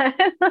one.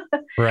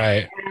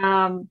 Right.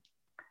 And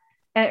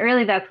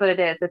really, that's what it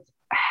is. It's,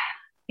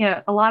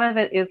 a lot of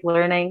it is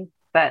learning,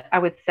 but I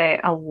would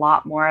say a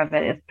lot more of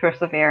it is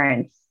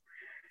perseverance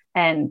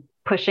and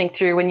pushing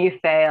through when you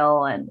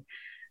fail and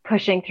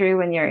pushing through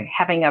when you're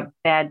having a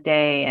bad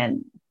day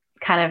and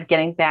kind of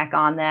getting back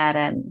on that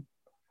and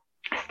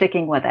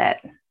sticking with it.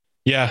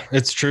 Yeah,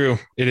 it's true.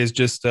 It is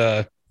just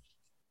a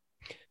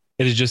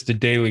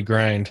daily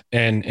grind.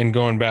 And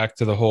going back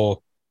to the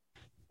whole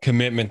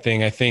commitment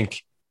thing, I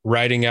think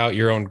writing out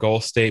your own goal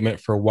statement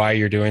for why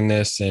you're doing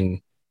this and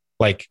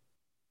like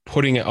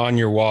putting it on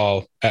your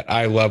wall at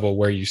eye level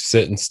where you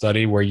sit and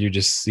study, where you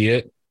just see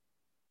it,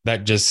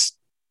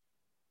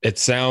 it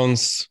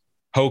sounds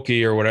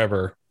hokey or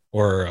whatever,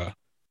 or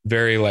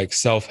very like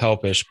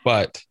self-helpish,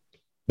 but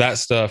that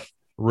stuff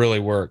really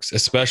works,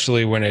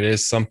 especially when it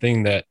is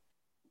something that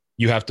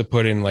you have to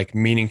put in like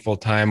meaningful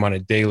time on a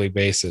daily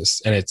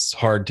basis. And it's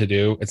hard to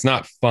do. It's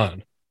not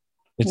fun.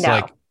 It's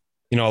like,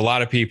 a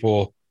lot of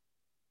people,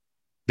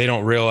 they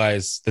don't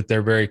realize that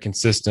they're very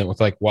consistent with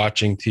like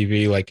watching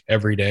TV like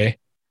every day,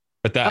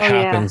 but that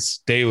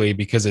happens daily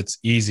because it's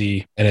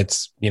easy and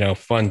it's,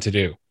 fun to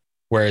do.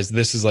 Whereas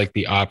this is like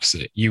the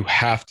opposite. You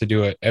have to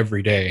do it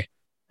every day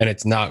and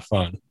it's not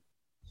fun.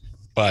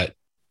 But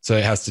so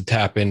it has to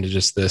tap into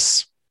just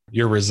this,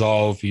 your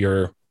resolve,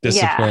 your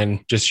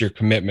discipline, just your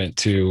commitment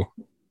to.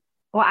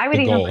 Well, I would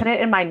even put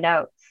it in my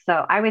notes.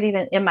 So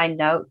in my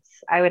notes,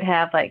 I would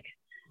have like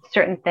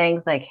certain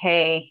things like,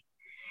 hey,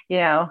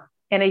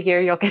 in a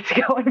year, you'll get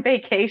to go on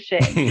vacation,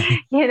 this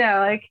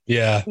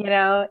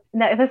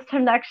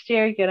time next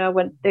year,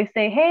 when they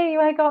say, hey, you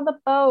want to go on the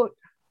boat,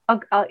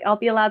 I'll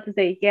be allowed to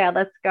say, yeah,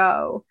 let's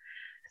go.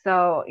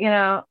 So,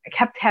 I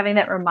kept having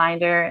that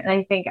reminder. And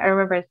I think I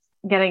remember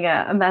getting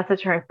a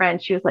message from a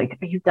friend. She was like,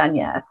 are you done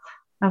yet?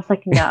 I was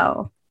like,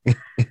 no.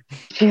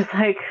 She's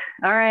like,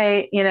 all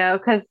right,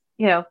 because,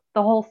 the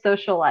whole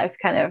social life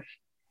kind of,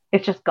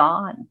 it's just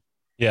gone.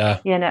 Yeah.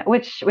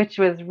 Which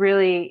was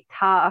really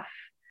tough.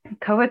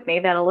 COVID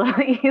made that a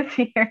little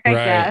easier, I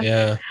guess.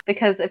 Yeah.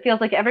 Because it feels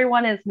like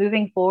everyone is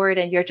moving forward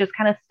and you're just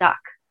kind of stuck,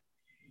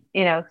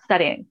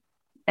 studying.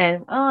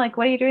 And, what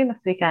are you doing this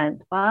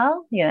weekend?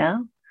 Well,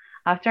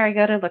 after I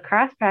go to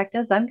lacrosse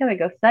practice, I'm going to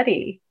go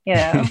study.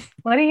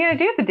 What are you going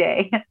to do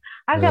today?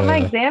 I've got my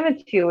exam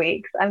in 2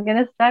 weeks. I'm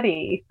going to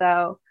study.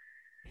 So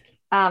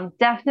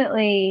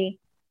definitely,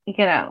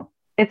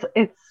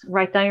 it's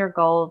write down your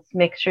goals,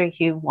 make sure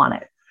you want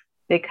it,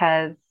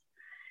 because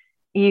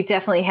you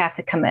definitely have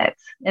to commit.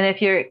 And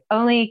if you're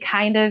only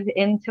kind of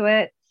into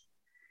it,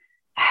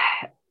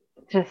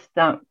 just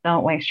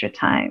don't waste your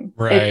time.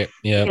 Right.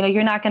 Yeah.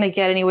 You're not going to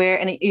get anywhere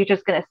and you're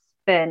just going to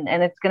spin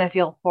and it's going to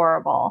feel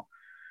horrible.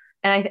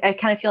 And I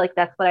kind of feel like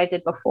that's what I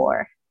did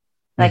before.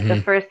 Like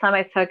the first time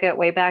I took it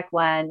way back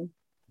when,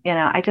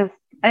 I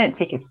didn't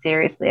take it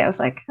seriously. I was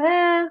like,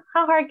 how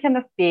hard can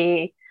this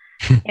be?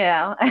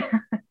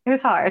 It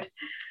was hard.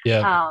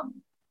 Yeah.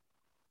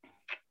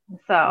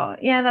 So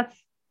yeah, that's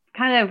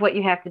kind of what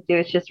you have to do,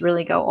 is just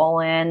really go all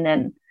in.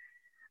 And,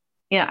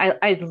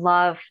 I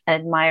love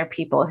and admire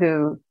people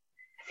who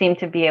seem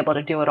to be able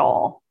to do it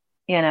all,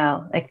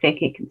 like they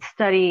can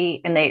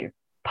study and they're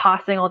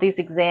passing all these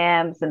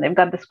exams and they've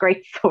got this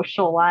great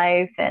social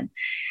life and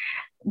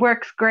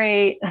works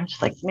great. I'm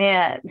just like,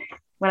 man,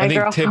 when I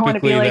grow up, I want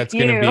to be like that's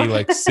going to be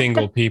like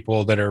single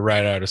people that are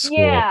right out of school,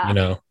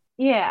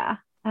 Yeah.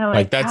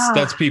 Like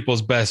that's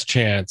people's best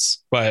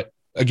chance. But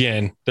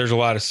again, there's a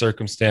lot of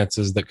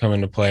circumstances that come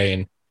into play,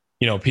 and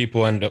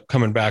people end up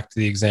coming back to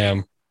the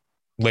exam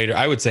later.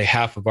 I would say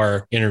half of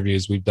our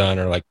interviews we've done,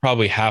 or like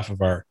probably half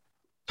of our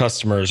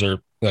customers are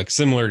like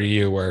similar to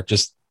you, where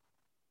just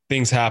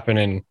things happen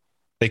and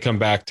they come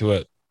back to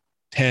it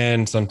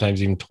 10,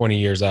 sometimes even 20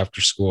 years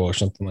after school or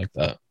something like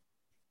that.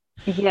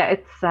 Yeah,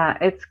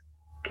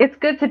 it's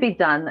good to be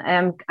done.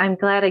 I'm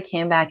glad I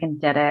came back and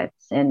did it,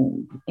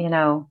 and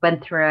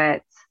went through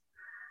it.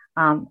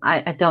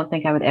 I don't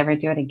think I would ever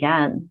do it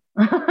again.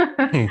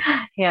 Hmm.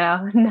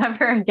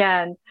 Never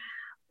again.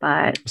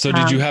 But So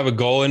did you have a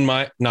goal in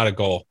mind? Not a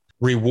goal,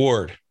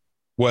 reward.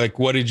 Like,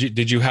 what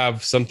did you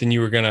have something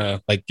you were going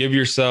to like give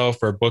yourself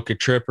or book a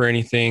trip or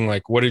anything?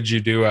 Like, what did you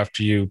do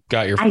after you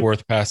got your I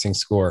fourth passing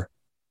score?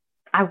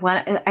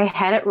 I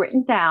had it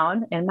written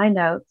down in my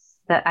notes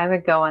that I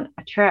would go on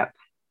a trip.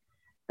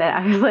 But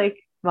I was like,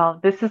 well,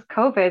 this is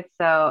COVID,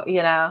 so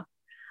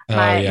Oh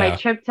my yeah.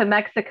 trip to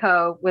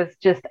Mexico was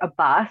just a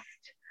bust.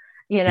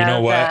 You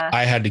know what? The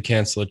I had to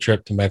cancel a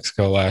trip to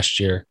Mexico last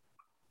year.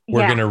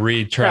 We're going Yeah. to So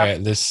retry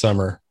it this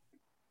summer.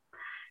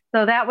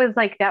 that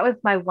was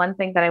my one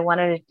thing that I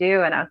wanted to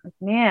do, and I was like,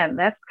 man,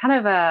 that's kind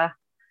of a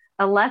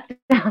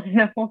letdown in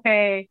a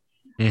way.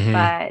 Hmm.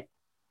 But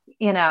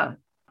you know,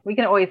 we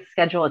can always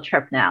schedule a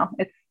trip now.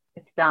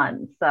 It's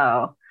done.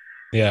 So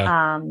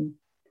Yeah. um,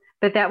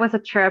 but that was a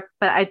trip.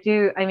 But I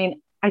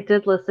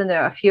did listen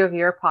to a few of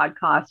your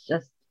podcasts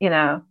just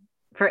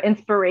for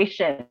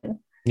inspiration.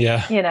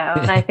 Yeah. And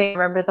I think I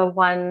remember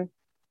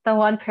the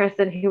one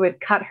person who would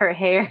cut her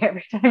hair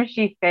every time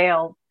she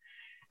failed.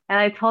 And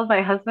I told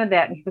my husband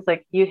that, and he was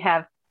like, "You'd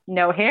have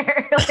no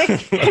hair."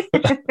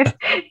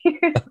 He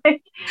was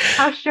like,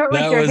 "How short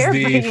would That your was hair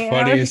the be?" And I was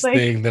funniest like,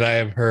 thing that I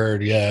have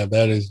heard. Yeah,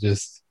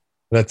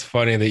 that's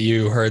funny that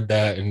you heard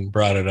that and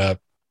brought it up.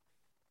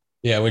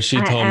 Yeah, when she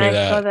told and me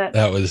I saw that, that.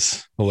 that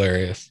was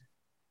hilarious.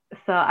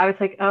 So I was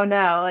like, "Oh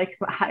no!" Like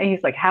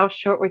he's like, "How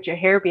short would your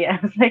hair be?" I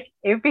was like,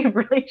 "It'd be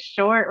really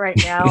short right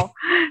now."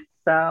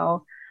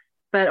 So,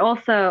 but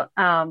also,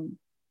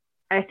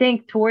 I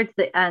think towards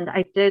the end,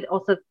 I did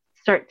also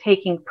start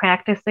taking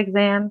practice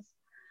exams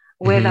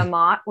with Hmm.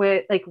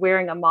 with like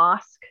wearing a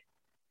mask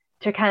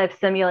to kind of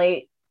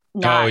simulate Oh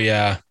not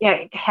yeah.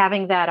 yeah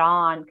having that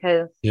on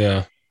because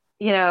Yeah.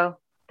 you know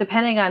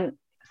depending on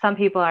some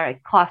people are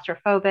like,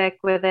 claustrophobic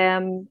with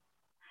them.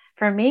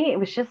 For me, it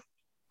was just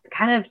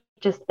kind of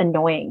just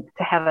annoying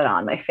to have it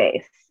on my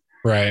face.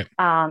 Right.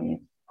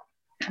 Um,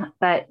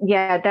 but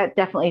yeah, that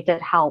definitely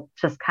did help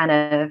just kind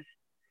of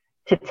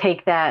to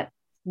take that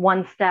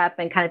one step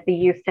and kind of be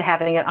used to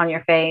having it on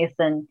your face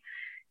and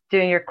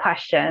doing your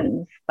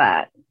questions.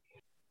 But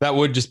That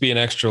would just be an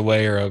extra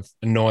layer of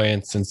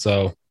annoyance. And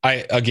so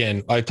I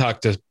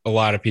talked to a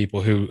lot of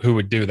people who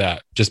would do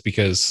that just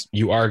because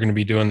you are going to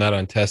be doing that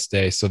on test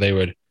day. So they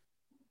would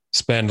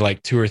spend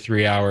like 2 or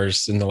 3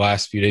 hours in the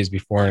last few days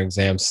before an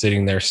exam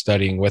sitting there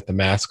studying with the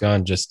mask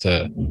on just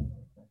to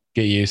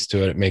get used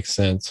to it. It makes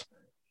sense.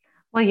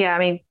 well, yeah, I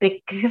mean,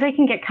 because they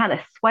can get kind of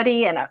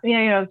sweaty and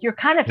you're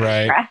kind of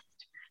Right. stressed.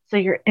 So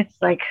it's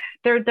like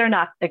they're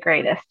not the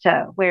greatest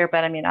to wear,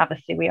 but I mean,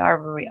 obviously we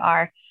are where we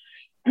are.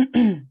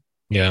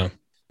 Yeah.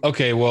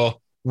 Okay.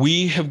 Well,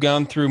 we have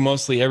gone through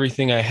mostly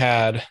everything I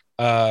had.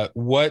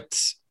 What,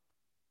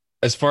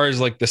 as far as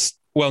like this,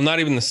 well, not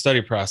even the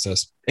study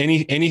process,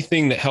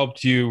 anything that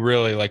helped you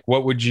really, like,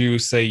 what would you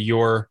say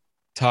your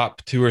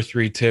top 2 or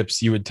 3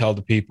 tips you would tell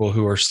the people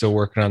who are still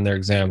working on their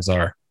exams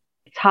are?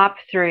 Top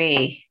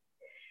three,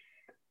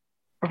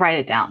 write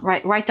it down.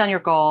 Write down your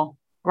goal.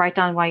 Write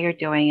down why you're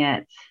doing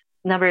it.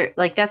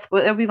 That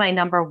would be my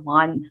number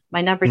one.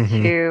 My number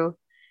Hmm. two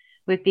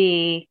would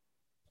be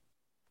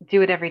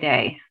do it every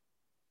day.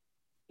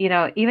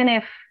 Even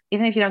if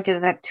you don't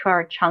get that 2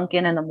 hour chunk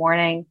in the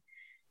morning,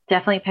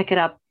 definitely pick it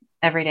up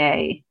every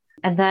day.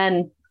 And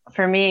then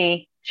for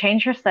me,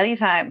 change your study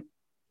time.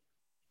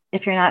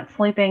 If you're not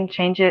sleeping,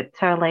 change it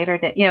to a later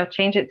day,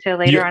 change it to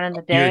later Your, on in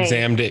the day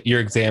your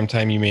exam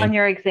time, you on mean?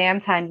 your exam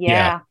time. Yeah.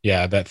 Yeah.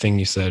 Yeah. That thing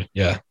you said.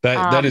 Yeah.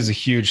 That is a Um,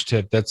 huge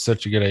tip. That's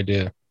such a good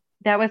idea.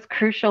 that was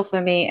crucial for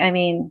me. I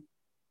mean,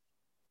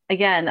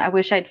 again, I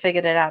wish I'd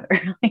figured it out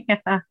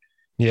earlier,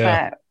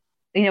 Yeah.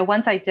 but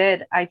once I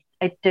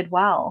did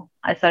well.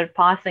 I started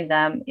passing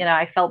them.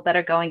 I felt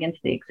better going into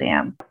the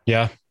exam.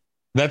 Yeah.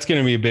 That's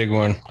going to be a big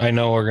one. I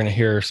know we're going to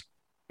hear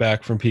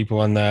back from people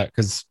on that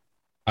because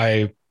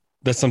I,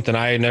 that's something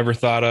I had never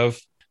thought of.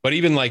 But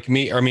even like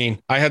me, I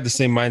mean, I had the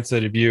same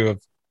mindset of you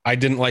of I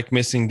didn't like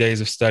missing days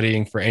of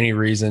studying for any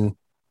reason.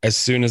 As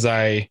soon as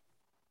I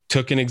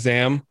took an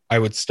exam, I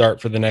would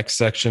start for the next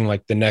section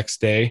like the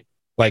next day.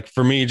 Like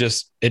for me, it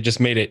just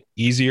made it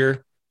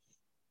easier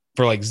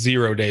for like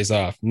 0 days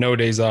off, no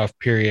days off,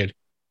 period.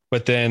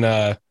 But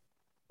then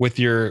with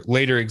your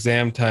later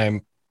exam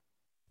time,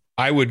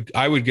 I would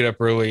get up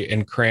early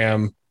and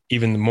cram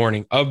even the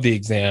morning of the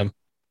exam.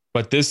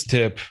 But this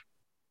tip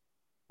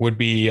would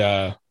be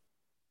I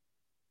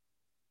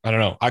don't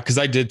know, because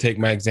I did take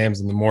my exams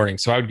in the morning,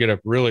 so I would get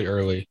up really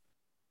early.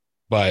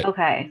 But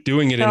Okay.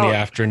 doing it in the So,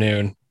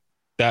 afternoon,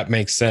 that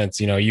makes sense.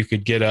 You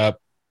could get up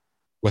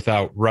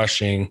without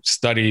rushing,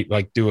 study,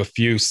 like do a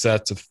few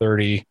sets of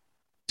 30,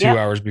 2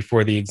 hours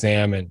before the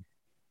exam. And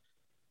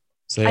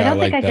so, I yeah, I don't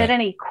think like I that. did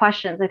any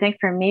questions. I think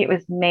for me, it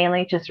was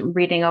mainly just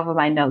reading over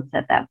my notes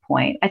at that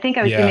point. I think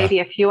I would do Yeah. maybe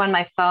a few on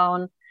my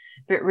phone,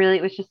 but really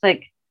it was just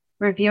like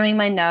reviewing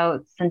my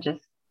notes and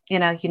just, you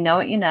know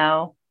what you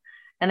know.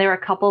 And there were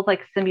a couple of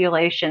like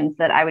simulations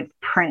that I would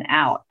print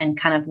out and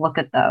kind of look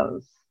at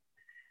those,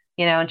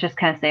 and just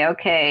kind of say,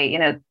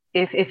 okay,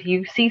 if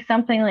you see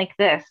something like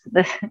this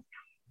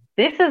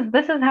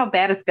is how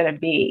bad it's going to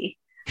be,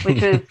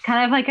 which was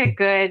kind of like a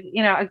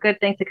good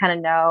thing to kind of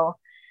know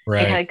and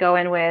kind Right. of go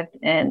in with.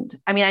 And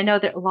I mean, I know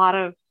that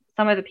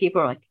some of the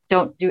people are like,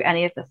 don't do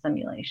any of the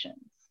simulations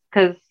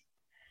because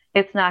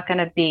it's not going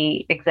to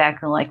be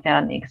exactly like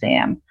that on the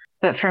exam.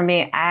 But for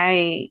me,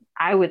 I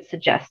would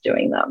suggest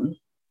doing them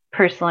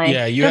personally.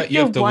 Yeah. Just You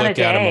do have to one a look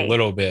at them a day.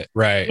 little bit.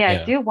 Right. Yeah,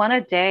 Yeah. do one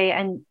a day,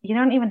 and you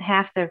don't even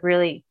have to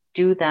really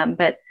do them.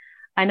 But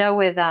I know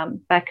with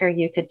Becker,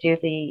 you could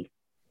they'd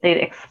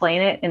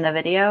explain it in the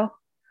video,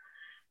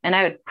 and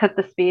I would put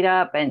the speed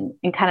up and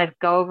kind of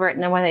go over it.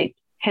 And then when they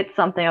hit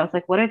something, I was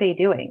like, what are they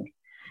doing?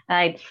 And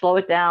I'd slow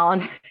it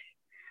down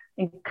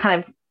and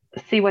kind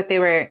of see what they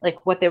were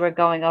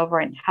going over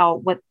and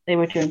what they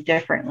were doing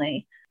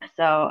differently.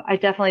 So I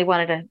definitely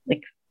wanted to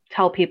like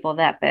tell people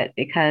that bit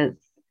because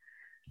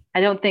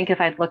I don't think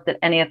if I'd looked at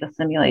any of the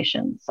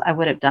simulations, I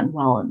would have done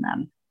well in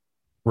them.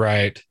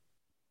 Right.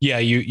 Yeah.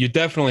 You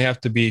definitely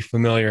have to be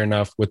familiar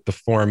enough with the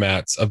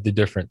formats of the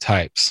different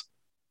types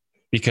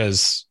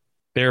because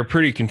they're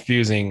pretty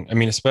confusing. I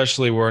mean,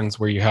 especially ones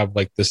where you have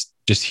like this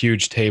just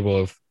huge table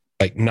of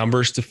like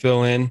numbers to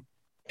fill in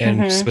and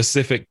Mm-hmm.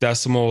 specific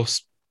decimal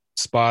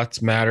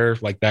spots matter,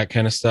 like that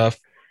kind of stuff.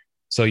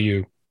 So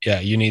you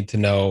need to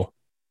know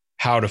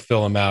how to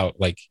fill them out,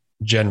 like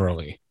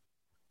generally.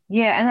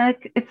 Yeah, and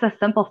like it's the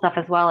simple stuff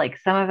as well. Like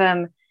some of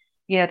them,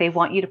 they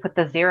want you to put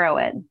the zero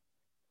in,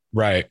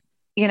 Right.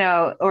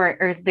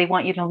 or they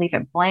want you to leave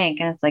it blank.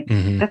 And it's like,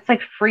 Hmm. that's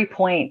like 3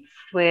 points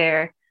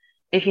where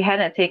if you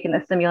hadn't taken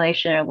the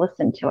simulation or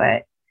listened to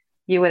it,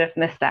 you would have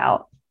missed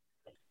out.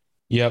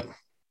 Yep.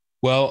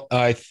 Well,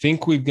 I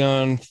think we've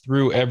gone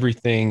through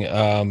everything.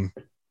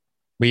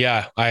 But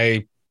yeah,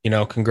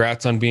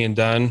 congrats on being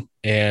done.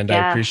 And I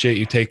Yeah. appreciate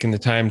you taking the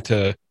time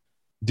to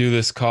do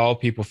this call.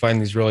 People find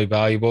these really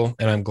valuable,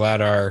 and I'm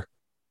glad our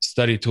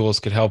study tools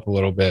could help a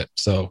little bit.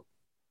 So,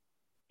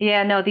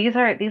 Yeah, no, these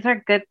are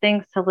good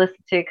things to listen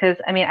to because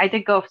I mean, I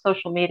did go off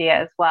social media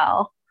as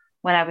well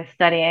when I was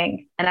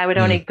studying, and I would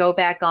only mm, go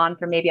back on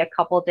for maybe a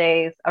couple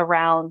days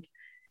around,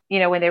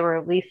 when they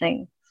were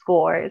releasing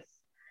scores.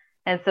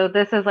 And so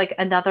this is like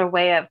another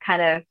way of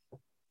kind of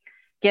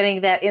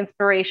getting that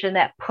inspiration,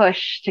 that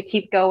push to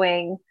keep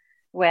going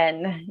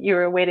when you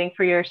were waiting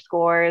for your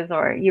scores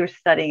or you were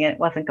studying and it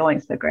wasn't going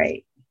so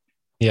great.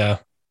 yeah.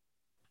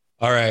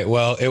 All right.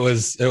 Well, it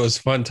was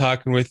fun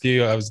talking with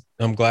you.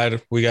 I'm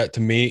glad we got to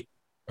meet,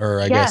 or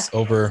I guess Yes.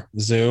 over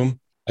Zoom.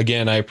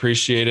 Again, I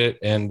appreciate it,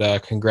 and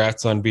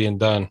congrats on being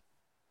done.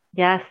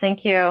 Yes.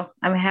 Thank you.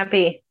 I'm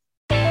happy.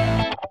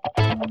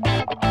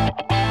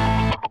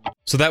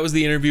 So that was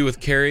the interview with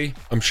Carrie.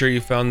 I'm sure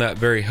you found that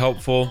very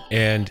helpful.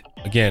 And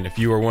again, if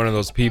you are one of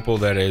those people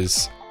that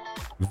is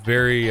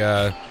very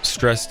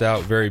stressed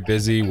out, very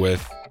busy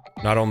with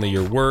not only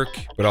your work,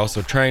 but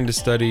also trying to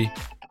study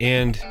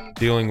and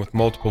dealing with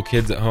multiple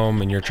kids at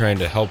home, and you're trying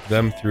to help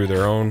them through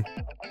their own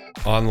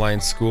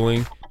online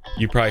schooling,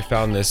 you probably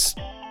found this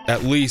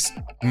at least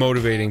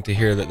motivating to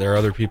hear that there are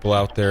other people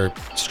out there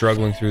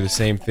struggling through the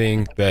same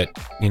thing that,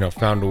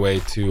 found a way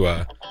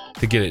to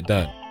get it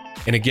done.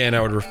 And again, I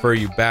would refer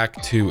you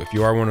back to, if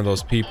you are one of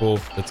those people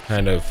that's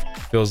kind of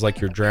feels like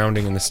you're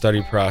drowning in the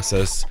study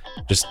process,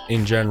 just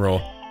in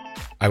general,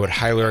 I would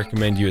highly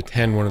recommend you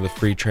attend one of the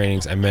free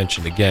trainings I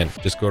mentioned. Again,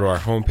 just go to our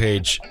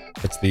homepage.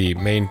 That's the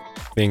main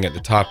thing at the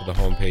top of the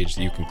homepage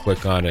that you can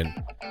click on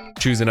and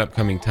choose an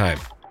upcoming time.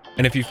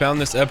 And if you found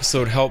this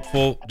episode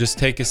helpful, just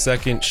take a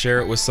second, share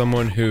it with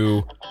someone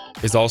who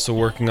is also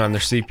working on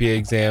their CPA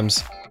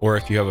exams, or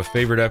if you have a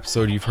favorite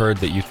episode you've heard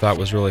that you thought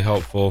was really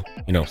helpful,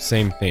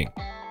 same thing.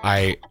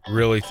 I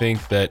really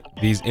think that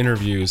these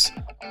interviews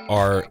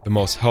are the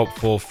most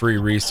helpful free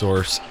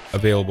resource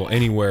available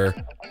anywhere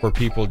for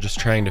people just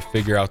trying to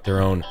figure out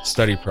their own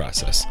study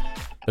process.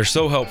 They're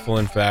so helpful,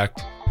 in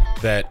fact,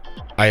 that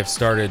I have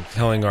started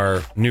telling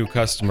our new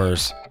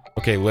customers,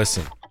 okay,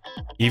 listen,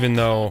 even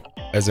though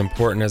as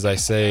important as I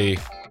say,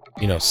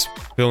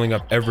 filling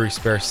up every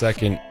spare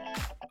second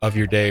of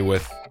your day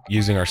with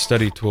using our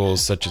study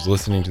tools, such as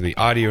listening to the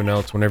audio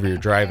notes whenever you're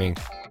driving,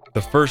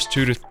 the first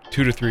 2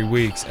 to 3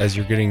 weeks as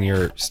you're getting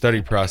your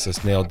study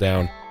process nailed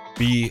down,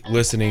 be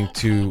listening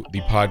to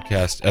the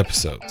podcast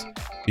episodes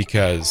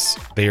because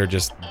they are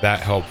just that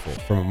helpful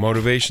from a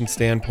motivation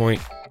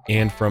standpoint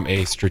and from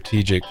a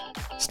strategic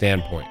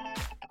standpoint.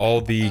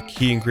 All the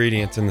key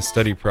ingredients in the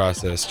study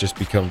process just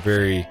become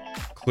very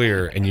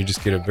clear, and you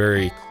just get a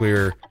very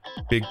clear,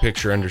 big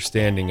picture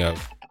understanding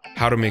of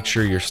how to make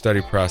sure your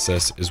study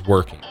process is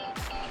working.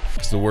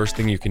 Because the worst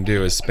thing you can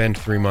do is spend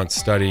 3 months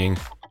studying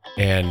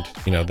and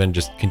then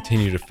just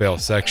continue to fail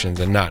sections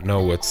and not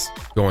know what's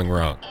going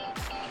wrong.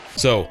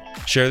 So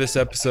share this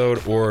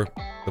episode or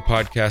the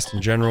podcast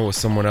in general with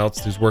someone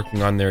else who's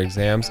working on their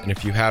exams. And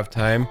if you have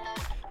time,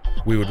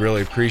 we would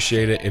really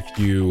appreciate it if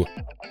you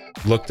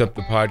looked up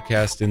the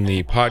podcast in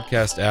the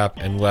podcast app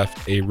and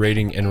left a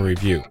rating and a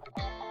review.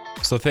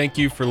 So thank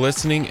you for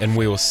listening, and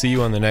we will see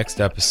you on the next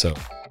episode.